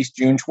 until at least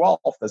June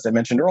 12th, as I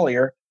mentioned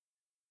earlier,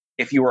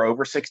 if you are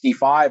over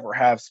 65 or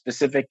have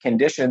specific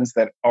conditions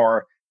that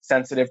are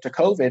sensitive to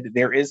COVID,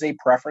 there is a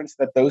preference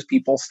that those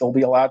people still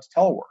be allowed to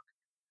telework.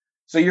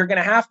 So you're going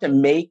to have to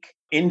make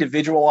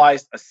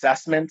individualized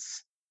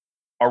assessments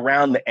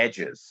around the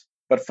edges.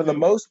 But for the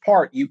most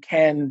part, you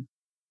can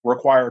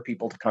require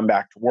people to come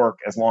back to work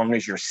as long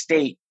as your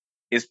state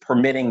is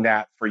permitting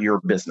that for your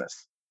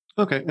business.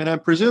 Okay. And I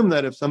presume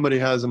that if somebody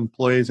has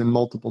employees in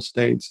multiple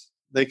states,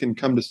 they can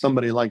come to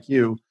somebody like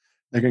you.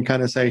 They can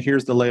kind of say,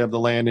 here's the lay of the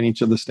land in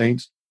each of the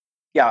states.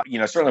 Yeah,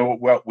 certainly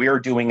what we're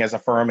doing as a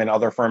firm, and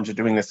other firms are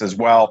doing this as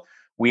well.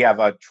 We have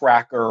a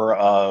tracker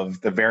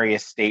of the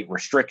various state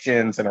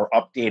restrictions and are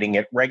updating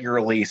it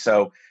regularly.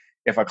 So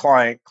if a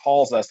client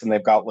calls us and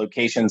they've got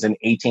locations in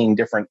 18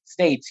 different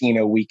states,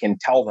 we can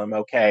tell them,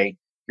 okay,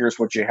 here's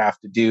what you have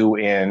to do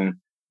in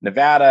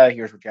Nevada.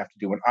 Here's what you have to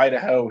do in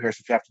Idaho. Here's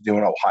what you have to do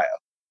in Ohio.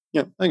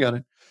 Yeah, I got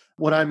it.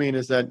 What I mean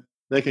is that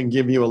they can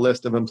give you a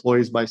list of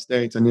employees by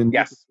states and then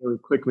yes, very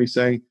quickly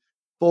say,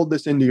 fold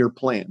this into your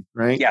plan,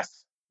 right?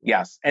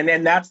 Yes. And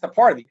then that's the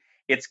part of it.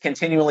 It's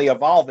continually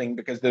evolving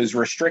because those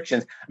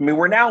restrictions,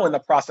 we're now in the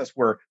process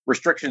where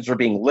restrictions are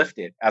being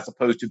lifted as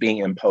opposed to being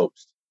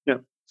imposed. Yeah.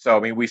 So,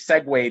 we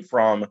segued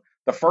from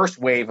the first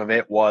wave of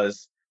it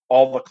was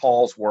all the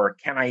calls were,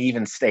 can I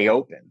even stay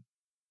open?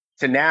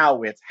 To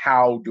now it's,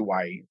 how do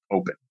I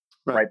open?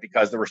 Right?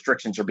 Because the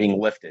restrictions are being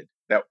lifted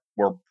that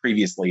were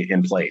previously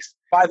in place.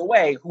 By the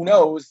way, who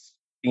knows,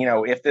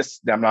 if this,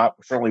 I'm not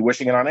certainly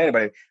wishing it on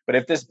anybody, but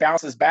if this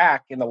bounces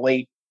back in the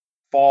late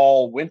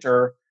fall,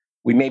 winter,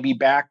 we may be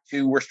back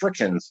to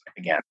restrictions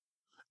again.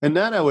 And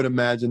that, I would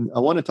imagine, I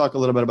want to talk a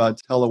little bit about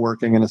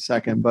teleworking in a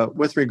second, but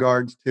with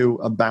regards to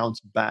a bounce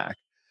back,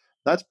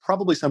 that's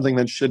probably something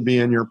that should be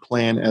in your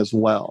plan as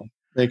well.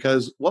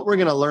 Because what we're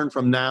going to learn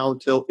from now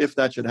till if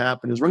that should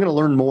happen is we're going to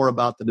learn more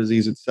about the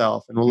disease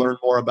itself, and we'll learn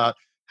more about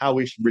how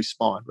we should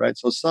respond, right?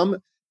 So some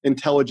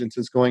intelligence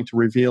is going to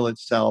reveal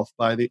itself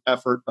by the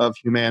effort of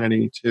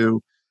humanity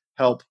to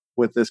help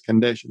with this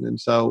condition. And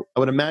so I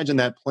would imagine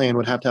that plan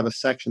would have to have a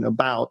section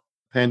about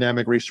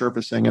pandemic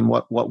resurfacing and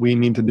what we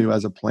need to do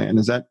as a plan.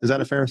 Is that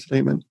a fair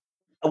statement?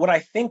 What I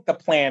think the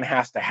plan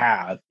has to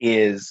have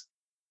is,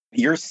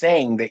 you're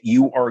saying that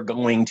you are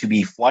going to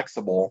be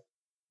flexible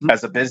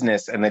as a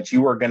business and that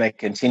you are going to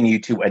continue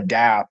to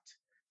adapt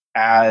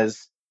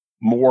as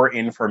more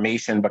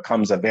information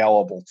becomes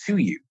available to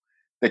you,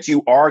 that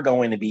you are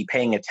going to be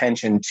paying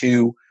attention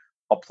to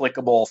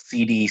applicable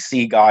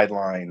CDC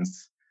guidelines.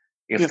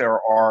 If there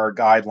are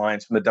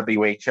guidelines from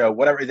the WHO,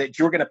 whatever, that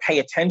you're going to pay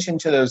attention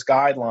to those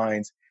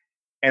guidelines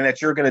and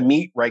that you're going to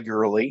meet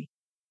regularly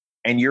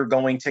and you're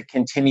going to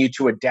continue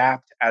to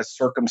adapt as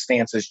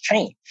circumstances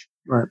change.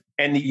 Right.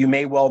 And you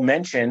may well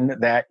mention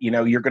that,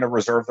 you're going to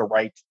reserve the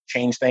right to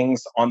change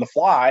things on the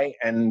fly,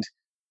 and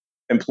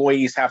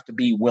employees have to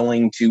be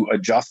willing to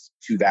adjust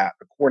to that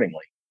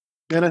accordingly.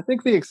 And I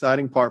think the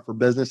exciting part for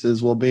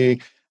businesses will be,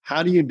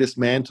 how do you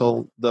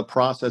dismantle the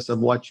process of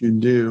what you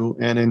do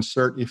and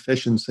insert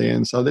efficiency?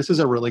 And so this is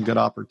a really good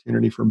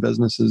opportunity for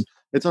businesses.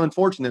 It's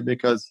unfortunate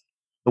because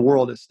the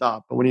world has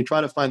stopped. But when you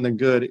try to find the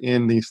good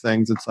in these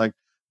things, it's like,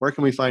 Where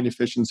can we find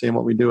efficiency in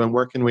what we do? And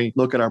where can we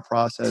look at our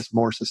process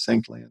more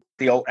succinctly?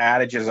 The old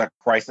adage is a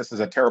crisis is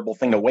a terrible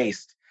thing to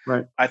waste.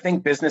 Right. I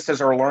think businesses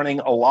are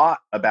learning a lot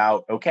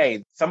about,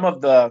 okay, some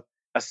of the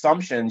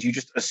assumptions, you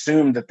just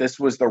assumed that this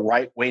was the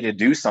right way to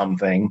do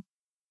something.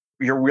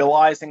 You're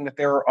realizing that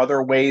there are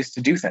other ways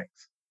to do things.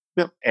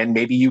 Yep. And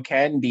maybe you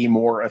can be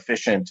more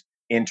efficient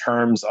in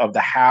terms of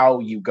the how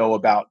you go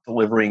about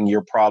delivering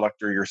your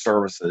product or your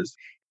services.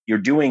 You're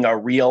doing a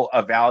real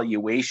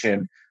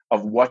evaluation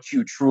of what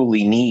you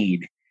truly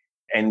need.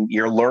 And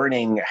you're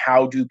learning,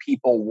 how do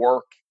people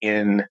work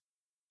in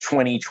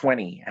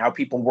 2020? How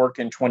people work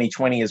in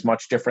 2020 is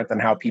much different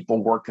than how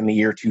people worked in the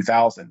year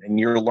 2000. And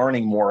you're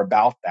learning more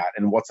about that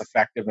and what's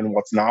effective and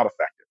what's not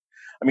effective.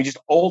 I mean, just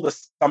old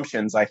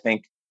assumptions, I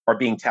think, are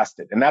being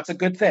tested. And that's a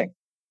good thing.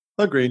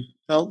 Agreed.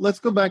 Now, let's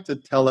go back to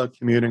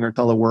telecommuting or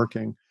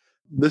teleworking.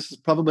 This is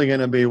probably going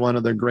to be one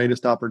of the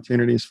greatest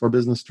opportunities for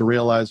business to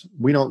realize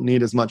we don't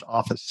need as much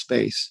office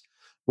space.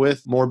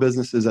 With more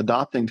businesses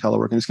adopting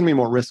teleworking, there's going to be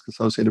more risk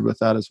associated with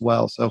that as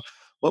well. So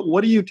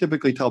what do you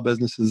typically tell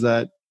businesses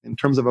that in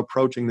terms of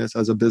approaching this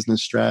as a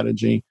business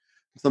strategy,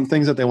 some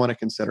things that they want to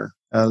consider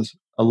as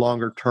a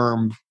longer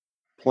term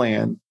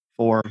plan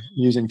for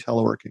using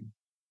teleworking?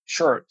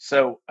 Sure.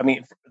 So, I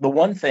mean, the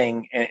one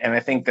thing, and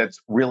I think that's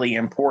really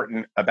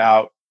important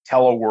about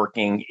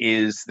teleworking,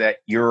 is that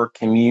you're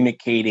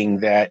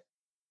communicating that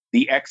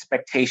the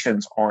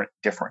expectations aren't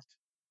different,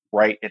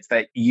 right? It's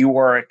that you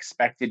are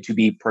expected to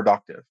be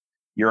productive.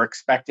 You're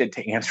expected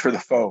to answer the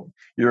phone.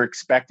 You're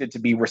expected to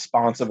be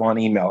responsive on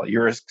email.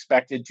 You're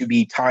expected to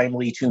be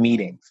timely to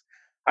meetings.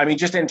 I mean,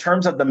 just in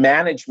terms of the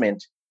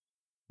management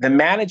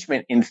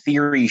in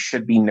theory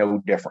should be no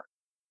different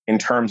in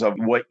terms of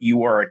what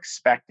you are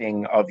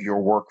expecting of your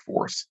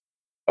workforce.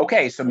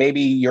 Okay, so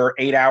maybe your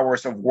 8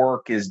 hours of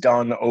work is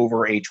done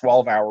over a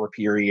 12-hour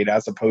period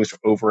as opposed to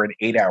over an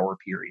 8-hour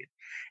period.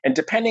 And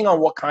depending on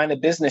what kind of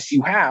business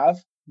you have,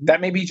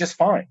 that may be just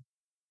fine.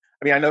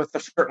 I mean, I know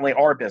there's certainly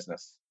our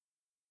business.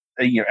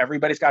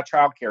 Everybody's got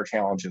childcare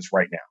challenges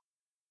right now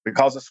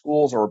because of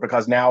schools or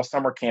because now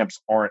summer camps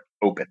aren't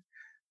open.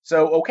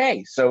 So,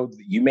 okay, so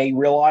you may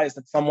realize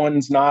that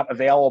someone's not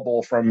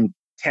available from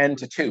 10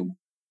 to 2,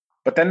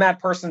 but then that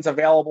person's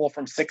available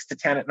from 6 to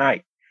 10 at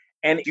night.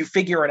 And you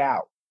figure it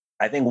out.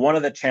 I think one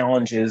of the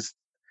challenges,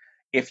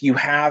 if you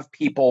have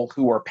people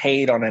who are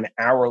paid on an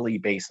hourly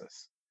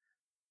basis,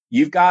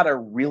 you've got to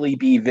really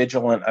be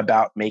vigilant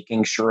about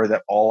making sure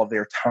that all of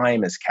their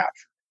time is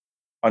captured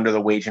under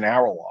the wage and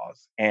hour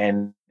laws.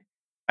 And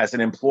as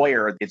an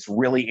employer, it's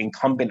really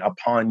incumbent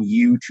upon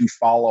you to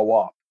follow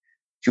up,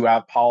 to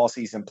have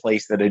policies in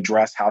place that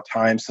address how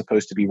time's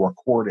supposed to be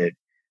recorded,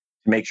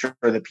 to make sure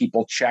that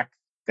people check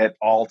that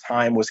all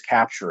time was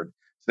captured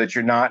so that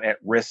you're not at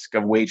risk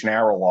of wage and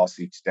hour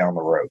lawsuits down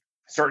the road.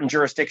 Certain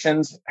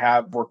jurisdictions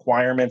have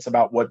requirements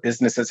about what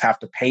businesses have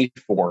to pay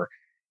for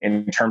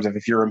in terms of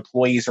if your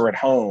employees are at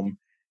home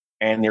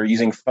and they're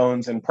using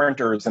phones and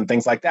printers and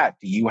things like that.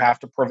 Do you have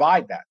to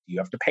provide that? Do you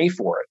have to pay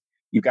for it?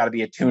 You've got to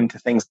be attuned to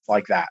things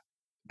like that.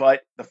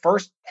 But the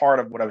first part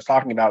of what I was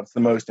talking about is the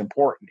most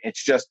important.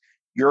 It's just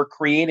you're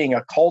creating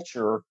a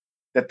culture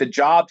that the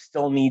job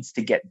still needs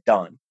to get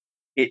done.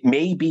 It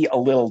may be a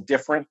little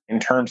different in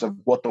terms of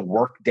what the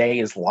work day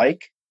is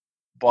like,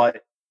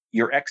 but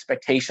your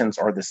expectations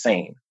are the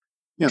same.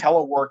 Yeah.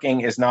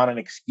 Teleworking is not an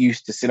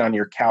excuse to sit on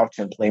your couch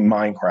and play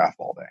Minecraft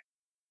all day.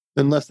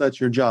 Unless that's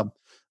your job.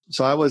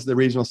 So I was the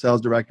regional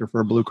sales director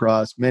for Blue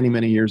Cross many,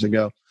 many years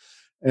ago.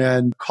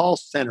 And call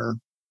center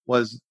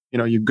was,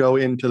 you go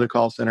into the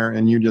call center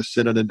and you just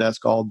sit at a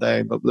desk all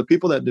day. But the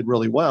people that did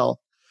really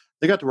well,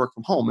 they got to work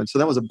from home. And so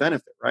that was a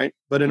benefit, right?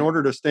 But in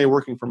order to stay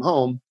working from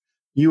home,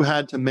 you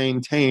had to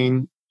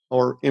maintain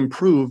or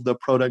improve the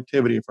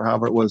productivity for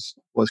however it was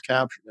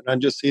captured. And I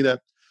just see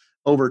that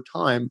over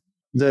time,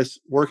 this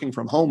working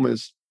from home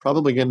is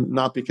probably going to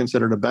not be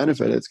considered a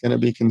benefit. It's going to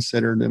be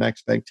considered an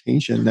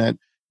expectation that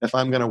if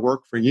I'm going to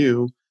work for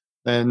you,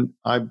 then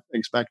I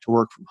expect to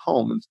work from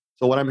home. And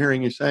so what I'm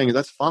hearing you saying is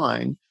that's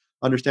fine.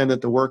 Understand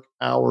that the work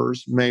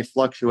hours may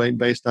fluctuate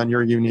based on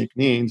your unique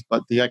needs,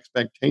 but the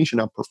expectation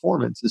of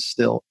performance is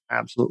still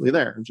absolutely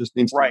there. It just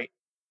needs right.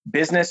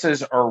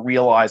 Businesses are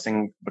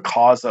realizing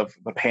because of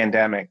the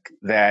pandemic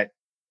that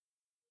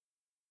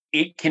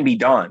it can be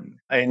done.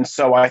 And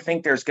so I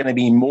think there's going to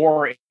be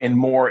more and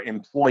more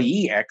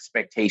employee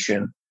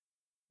expectation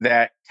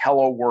that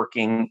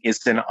teleworking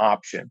is an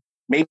option.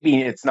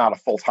 Maybe it's not a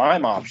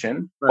full-time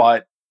option, right.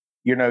 But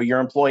your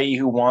employee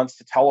who wants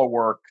to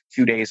telework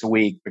 2 days a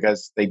week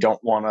because they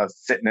don't want to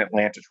sit in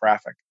Atlanta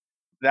traffic,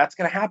 that's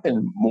going to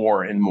happen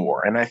more and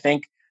more. And I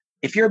think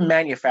if you're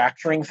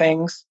manufacturing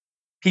things,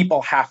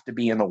 people have to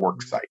be in the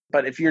work site.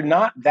 But if you're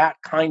not that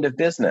kind of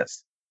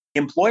business,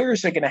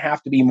 employers are going to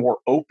have to be more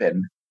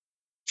open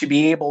to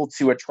be able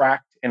to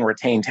attract and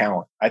retain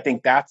talent. I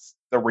think that's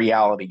the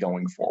reality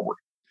going forward.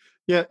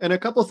 Yeah, and a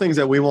couple of things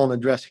that we won't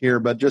address here,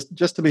 but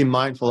just to be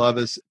mindful of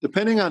is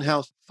depending on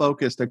how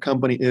focused a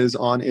company is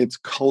on its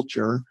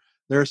culture,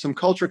 there are some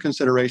culture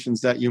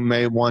considerations that you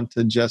may want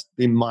to just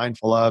be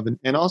mindful of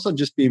and also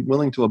just be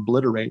willing to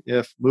obliterate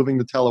if moving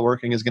to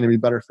teleworking is going to be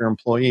better for your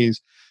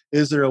employees.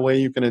 Is there a way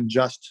you can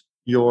adjust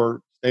your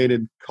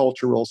stated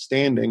cultural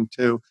standing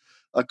to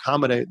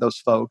accommodate those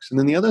folks? And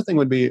then the other thing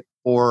would be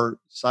for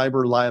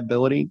cyber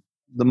liability.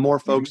 The more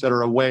folks that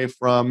are away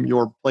from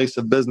your place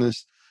of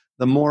business,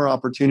 the more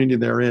opportunity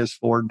there is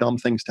for dumb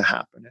things to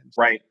happen. And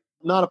Right.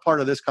 not a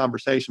part of this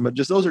conversation, but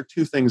just those are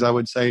two things I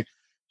would say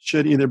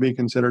should either be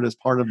considered as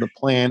part of the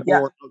plan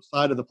or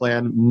outside of the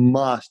plan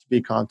must be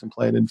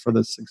contemplated for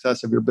the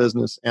success of your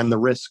business and the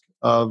risk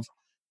of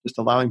just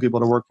allowing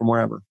people to work from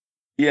wherever.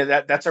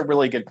 Yeah, that's a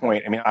really good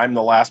point. I mean, I'm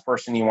the last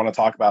person you want to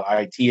talk about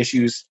IT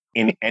issues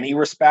in any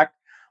respect.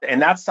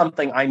 And that's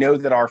something I know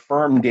that our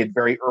firm did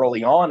very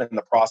early on in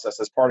the process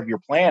as part of your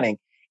planning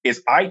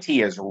is IT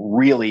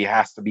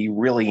has to be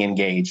really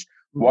engaged.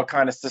 What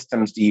kind of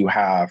systems do you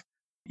have?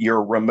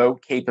 Your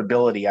remote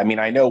capability. I mean,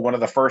 I know one of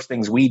the first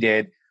things we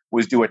did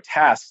was do a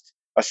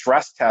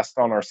stress test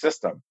on our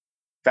system,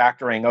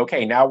 factoring,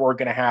 okay, now we're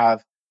going to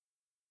have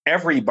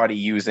everybody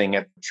using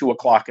at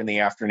 2:00 in the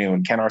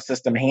afternoon. Can our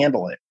system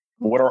handle it?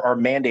 What are our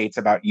mandates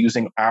about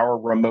using our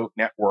remote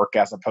network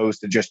as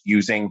opposed to just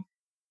using,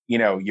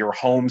 your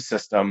home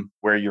system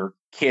where your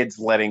kids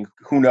letting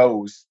who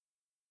knows,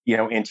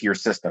 into your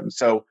system.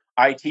 So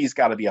IT's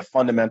got to be a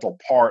fundamental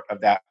part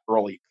of that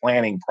early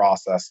planning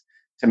process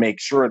to make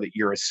sure that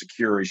you're as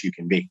secure as you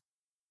can be.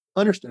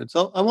 Understood.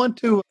 So I want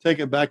to take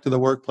it back to the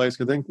workplace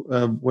because I think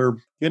we're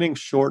getting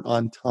short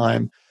on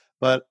time.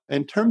 But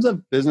in terms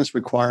of business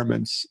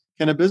requirements,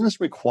 can a business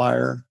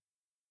require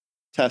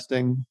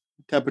testing,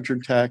 temperature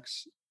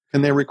checks?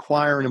 Can they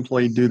require an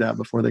employee do that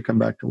before they come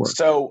back to work?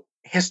 So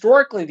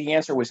historically, the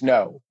answer was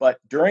no. But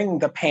during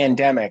the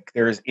pandemic,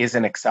 there is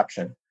an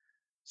exception.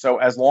 So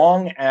as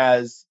long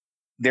as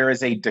there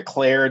is a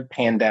declared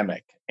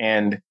pandemic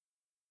and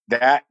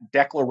that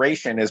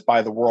declaration is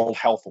by the World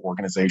Health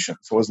Organization.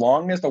 So as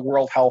long as the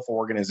World Health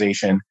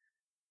Organization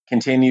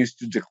continues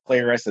to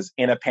declare us as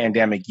in a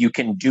pandemic, you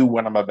can do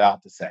what I'm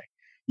about to say.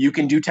 You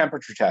can do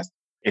temperature tests.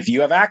 If you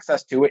have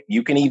access to it,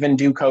 you can even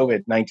do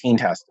COVID-19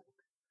 testing.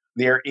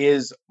 There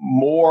is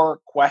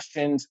more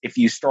questions if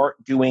you start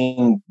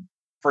doing,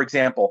 for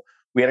example,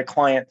 we had a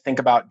client think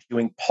about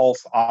doing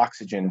pulse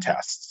oxygen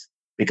tests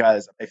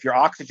because if your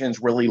oxygen's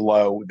really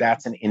low,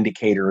 that's an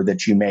indicator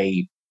that you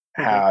may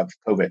have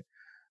COVID.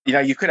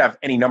 You could have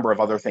any number of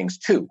other things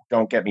too,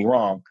 don't get me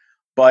wrong.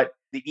 But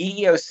the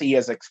EEOC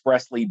has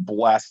expressly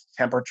blessed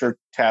temperature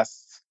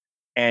tests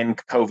and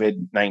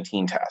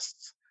COVID-19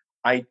 tests.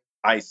 I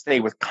say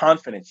with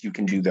confidence you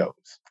can do those.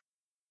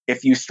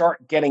 If you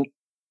start getting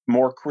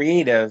more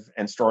creative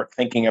and start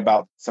thinking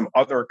about some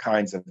other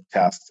kinds of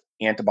tests,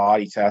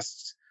 antibody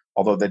tests,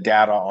 although the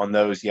data on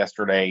those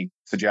yesterday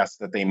suggests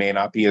that they may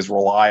not be as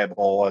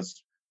reliable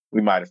as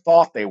we might have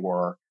thought they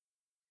were.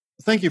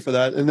 Thank you for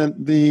that. And then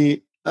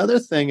the other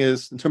thing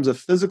is in terms of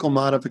physical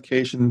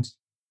modifications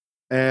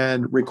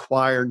and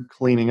required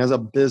cleaning as a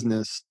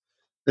business,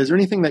 is there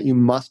anything that you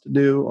must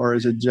do or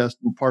is it just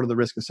part of the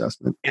risk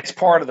assessment? It's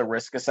part of the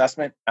risk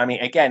assessment. I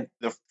mean, again,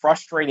 the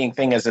frustrating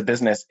thing as a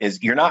business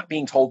is you're not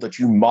being told that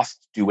you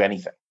must do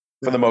anything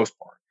for the most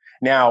part.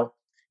 Now,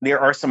 there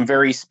are some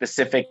very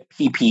specific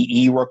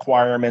PPE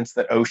requirements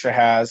that OSHA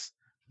has.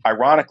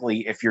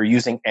 Ironically, if you're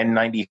using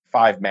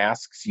N95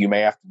 masks, you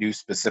may have to do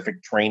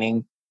specific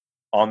training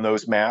on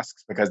those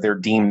masks because they're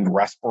deemed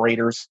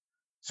respirators.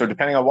 So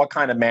depending on what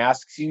kind of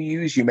masks you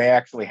use, you may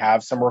actually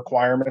have some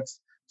requirements.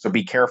 So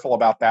be careful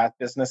about that,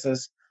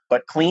 businesses.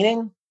 But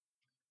cleaning,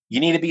 you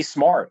need to be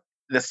smart.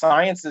 The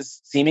science is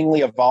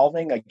seemingly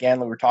evolving. Again,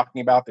 we were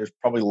talking about there's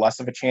probably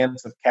less of a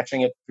chance of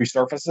catching it through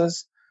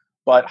surfaces,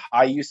 but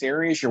high use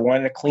areas, you're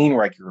wanting to clean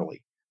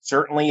regularly.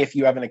 Certainly, if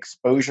you have an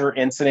exposure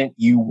incident,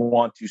 you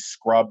want to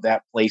scrub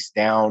that place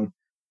down,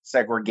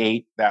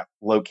 segregate that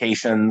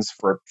locations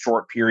for a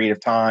short period of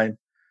time.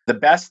 The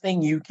best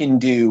thing you can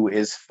do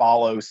is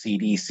follow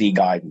CDC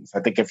guidance. I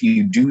think if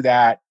you do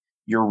that,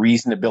 your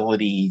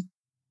reasonability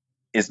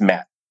is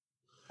met,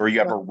 or you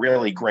have a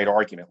really great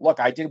argument. Look,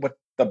 I did what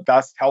the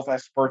best health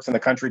experts in the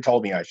country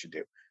told me I should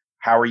do.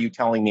 How are you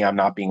telling me I'm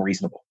not being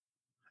reasonable?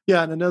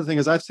 Yeah, and another thing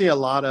is I see a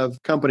lot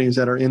of companies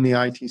that are in the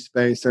IT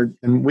space,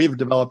 and we've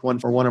developed one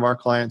for one of our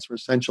clients where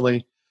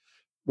essentially,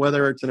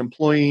 whether it's an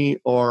employee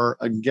or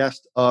a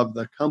guest of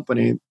the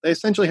company, they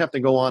essentially have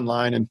to go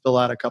online and fill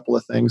out a couple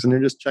of things, and they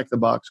just check the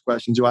box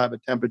questions. Do I have a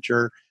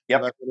temperature?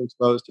 Yep. Have I been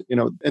exposed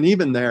to, and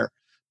even there,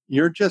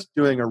 you're just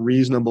doing a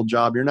reasonable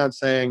job. You're not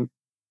saying,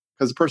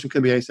 because the person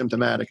could be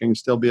asymptomatic and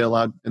still be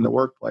allowed in the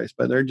workplace,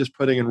 but they're just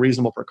putting in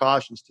reasonable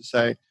precautions to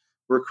say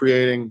we're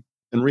creating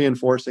and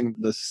reinforcing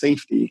the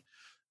safety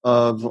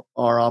of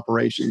our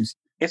operations.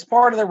 It's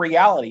part of the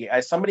reality.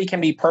 As somebody can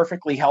be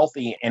perfectly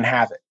healthy and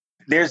have it.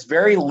 There's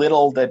very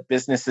little that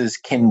businesses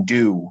can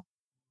do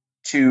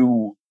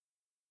to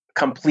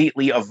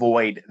completely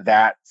avoid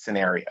that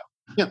scenario.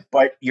 Yeah.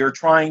 But you're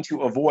trying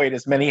to avoid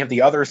as many of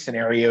the other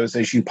scenarios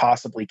as you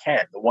possibly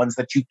can, the ones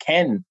that you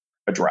can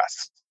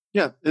address.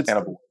 Yeah, and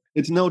avoid.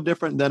 It's no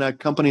different than a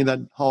company that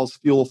hauls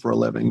fuel for a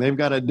living. They've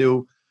got to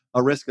do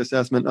a risk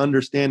assessment,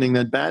 understanding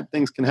that bad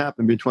things can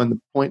happen between the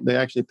point they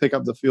actually pick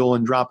up the fuel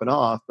and drop it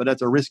off, but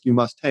that's a risk you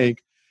must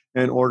take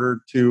in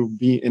order to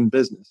be in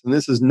business. And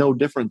this is no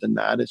different than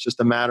that. It's just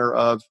a matter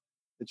of,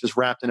 it's just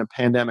wrapped in a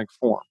pandemic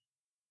form.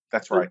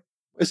 That's right.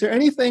 Is there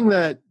anything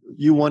that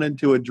you wanted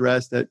to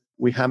address that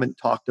we haven't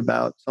talked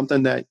about?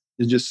 Something that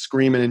is just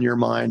screaming in your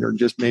mind, or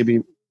just maybe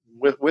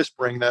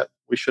whispering that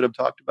we should have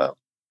talked about?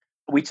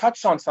 We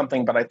touched on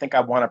something, but I think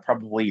I want to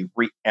probably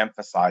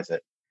re-emphasize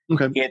it.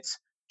 Okay. It's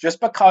just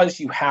because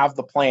you have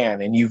the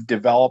plan and you've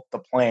developed the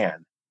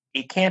plan,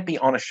 it can't be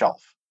on a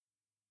shelf,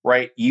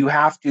 right? You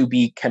have to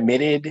be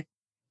committed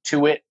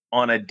to it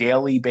on a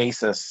daily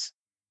basis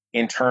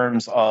in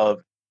terms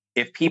of,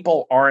 if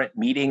people aren't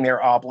meeting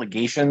their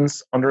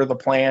obligations under the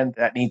plan,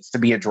 that needs to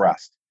be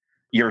addressed.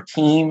 Your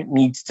team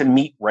needs to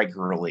meet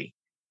regularly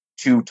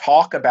to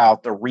talk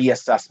about the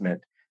reassessment,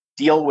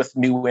 deal with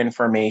new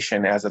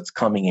information as it's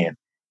coming in,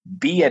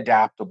 be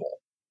adaptable.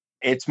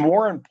 It's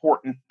more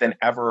important than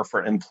ever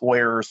for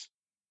employers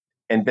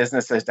and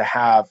businesses to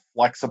have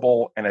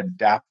flexible and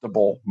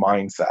adaptable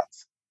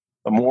mindsets.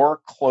 The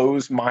more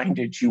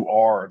closed-minded you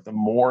are, the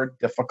more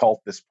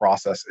difficult this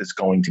process is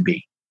going to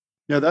be.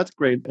 Yeah, that's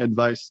great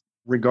advice,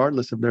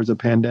 regardless if there's a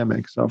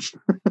pandemic. So,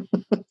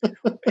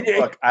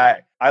 look,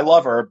 I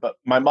love her, but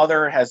my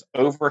mother has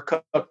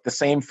overcooked the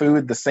same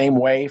food the same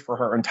way for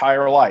her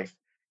entire life.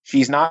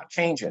 She's not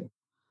changing,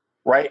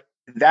 right?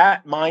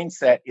 That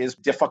mindset is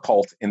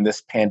difficult in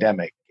this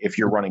pandemic if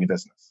you're running a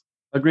business.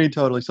 Agreed,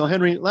 totally. So,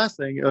 Henry, last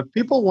thing, if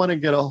people want to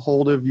get a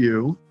hold of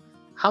you,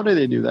 how do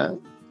they do that?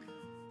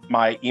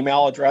 My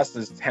email address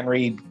is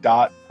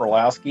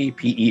henry.perlowski,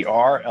 PERLOWSKI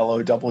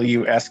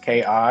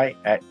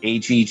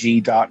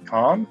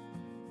 @agg.com.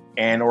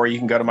 Or you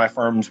can go to my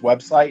firm's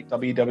website,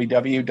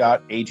 www.agg.com,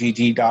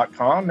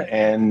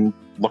 and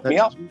look me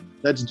up.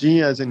 That's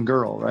G as in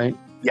girl, right?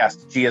 Yes,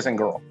 G as in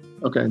girl.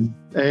 Okay,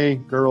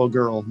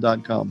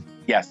 agirlgirl.com.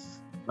 Yes.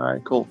 All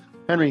right, cool.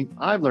 Henry,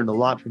 I've learned a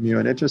lot from you,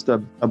 and it's just a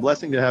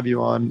blessing to have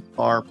you on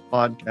our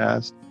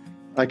podcast.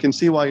 I can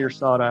see why you're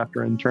sought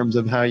after in terms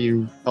of how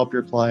you help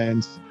your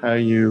clients, how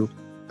you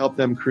help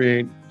them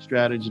create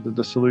strategies,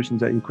 the solutions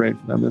that you create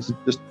for them. This is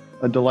just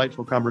a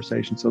delightful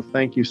conversation. So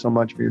thank you so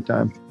much for your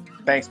time.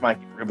 Thanks, Mike.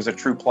 It was a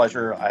true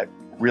pleasure. I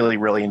really,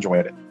 really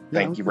enjoyed it.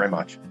 Thank you very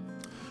much.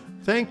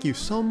 Thank you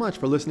so much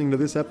for listening to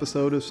this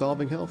episode of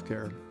Solving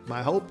Healthcare.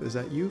 My hope is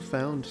that you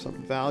found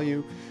some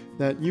value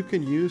that you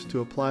can use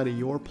to apply to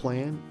your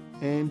plan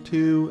and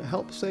to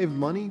help save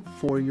money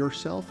for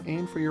yourself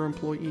and for your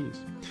employees.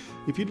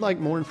 If you'd like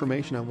more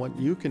information on what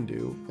you can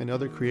do and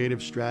other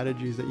creative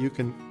strategies that you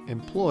can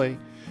employ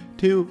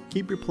to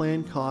keep your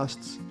plan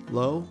costs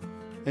low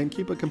and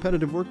keep a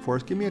competitive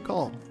workforce, give me a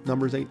call.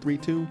 Number is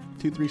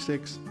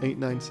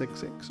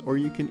 832-236-8966. Or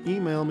you can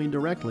email me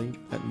directly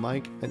at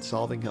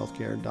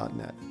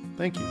mike@solvinghealthcare.net.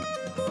 Thank you.